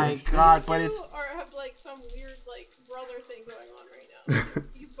hole. Oh my god! But it's or have some weird brother thing going on right now.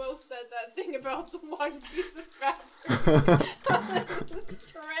 You both said that thing about the one piece of fabric.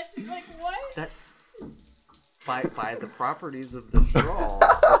 Stretch, what? That by the properties of the straw,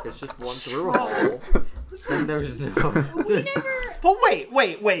 if it's just one through hole, then there's no. But wait.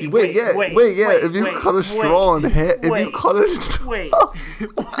 Yeah. If you cut a straw in half, if you cut a straw.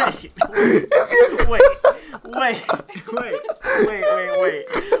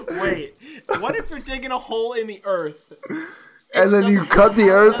 Wait. What if you're digging a hole in the earth? And then you cut the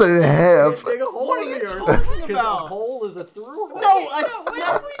earth in half. What are you talking about? A hole is a through hole. No, what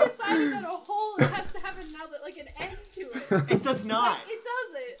if we decided that a hole has to have an end to it? It does not. It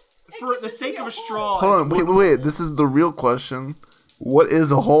doesn't. For the sake of a straw. Hold on, wait. This is the real question. What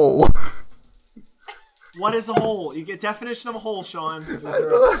is a hole? What is a hole? You get definition of a hole, Sean. There's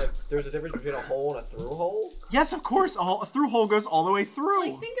a difference between a hole and a through hole? Yes, of course. A through hole goes all the way through.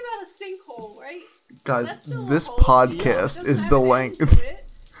 Like, think about a sinkhole, right? Guys, this podcast is the length.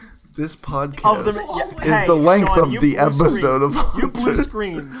 This podcast is the length Sean, of the episode of. You blue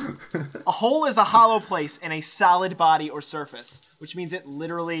screen. A hole is a hollow place in a solid body or surface, which means it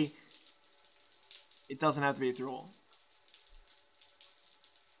literally. It doesn't have to be a through hole.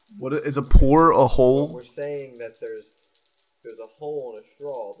 What is a pour a hole? Well, we're saying that there's a hole in a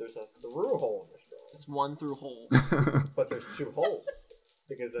straw. There's a through hole in a straw. It's one through hole. But there's two holes.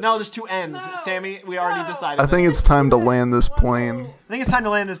 Because no, there's two ends. No, Sammy, we already decided. I think it's time to land this plane. I think it's time to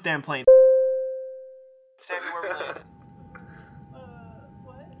land this damn plane. Sammy, where are we landing?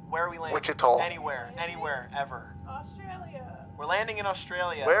 What? Where are we landing? Wichita. Anywhere, ever. Australia. We're landing in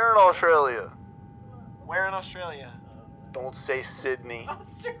Australia. Where in Australia? Where in Australia? Don't say Sydney.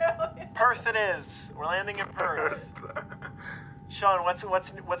 Australia. Perth it is. We're landing in Perth. Sean, what's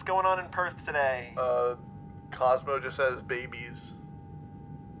going on in Perth today? Cosmo just has babies.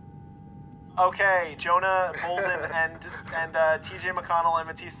 Okay, Jonah Bolden and TJ McConnell and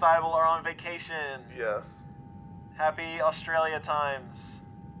Matisse Thybulle are on vacation. Yes. Happy Australia times.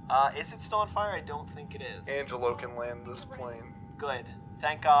 Is it still on fire? I don't think it is. Angelo can land this plane. Good.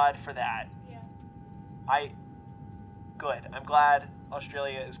 Thank God for that. Yeah. Good. I'm glad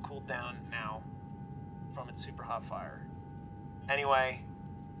Australia is cooled down now from its super hot fire. Anyway,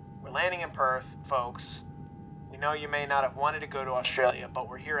 we're landing in Perth, folks. We know you may not have wanted to go to Australia, but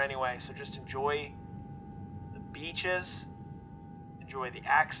we're here anyway, so just enjoy the beaches, enjoy the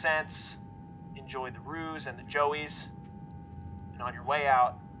accents, enjoy the roos and the joeys, and on your way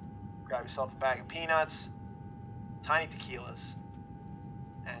out, grab yourself a bag of peanuts, tiny tequilas,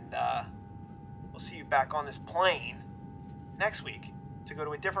 and we'll see you back on this plane next week to go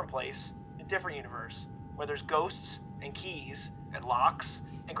to a different place, a different universe, where there's ghosts and keys and locks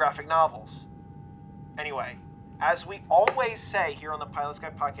and graphic novels. Anyway, as we always say here on the Pilot's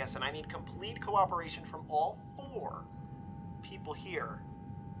Guide podcast, and I need complete cooperation from all 4 people here,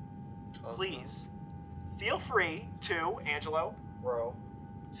 please feel free to, Angelo, Bro,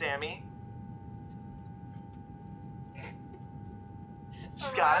 Sammy,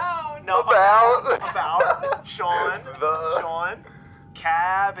 she's got it. No, about Sean, Sean,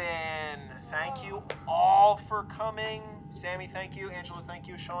 Cabin. Thank you all for coming. Sammy, thank you. Angela, thank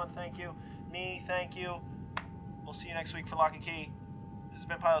you. Sean, thank you. Me, thank you. We'll see you next week for Lock and Key. This has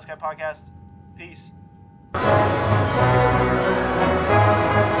been Pilot's Guide Podcast. Peace.